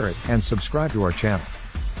 share it, and subscribe to our channel.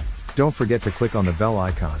 Don't forget to click on the bell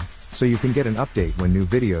icon, so you can get an update when new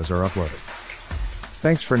videos are uploaded.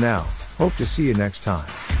 Thanks for now, hope to see you next time.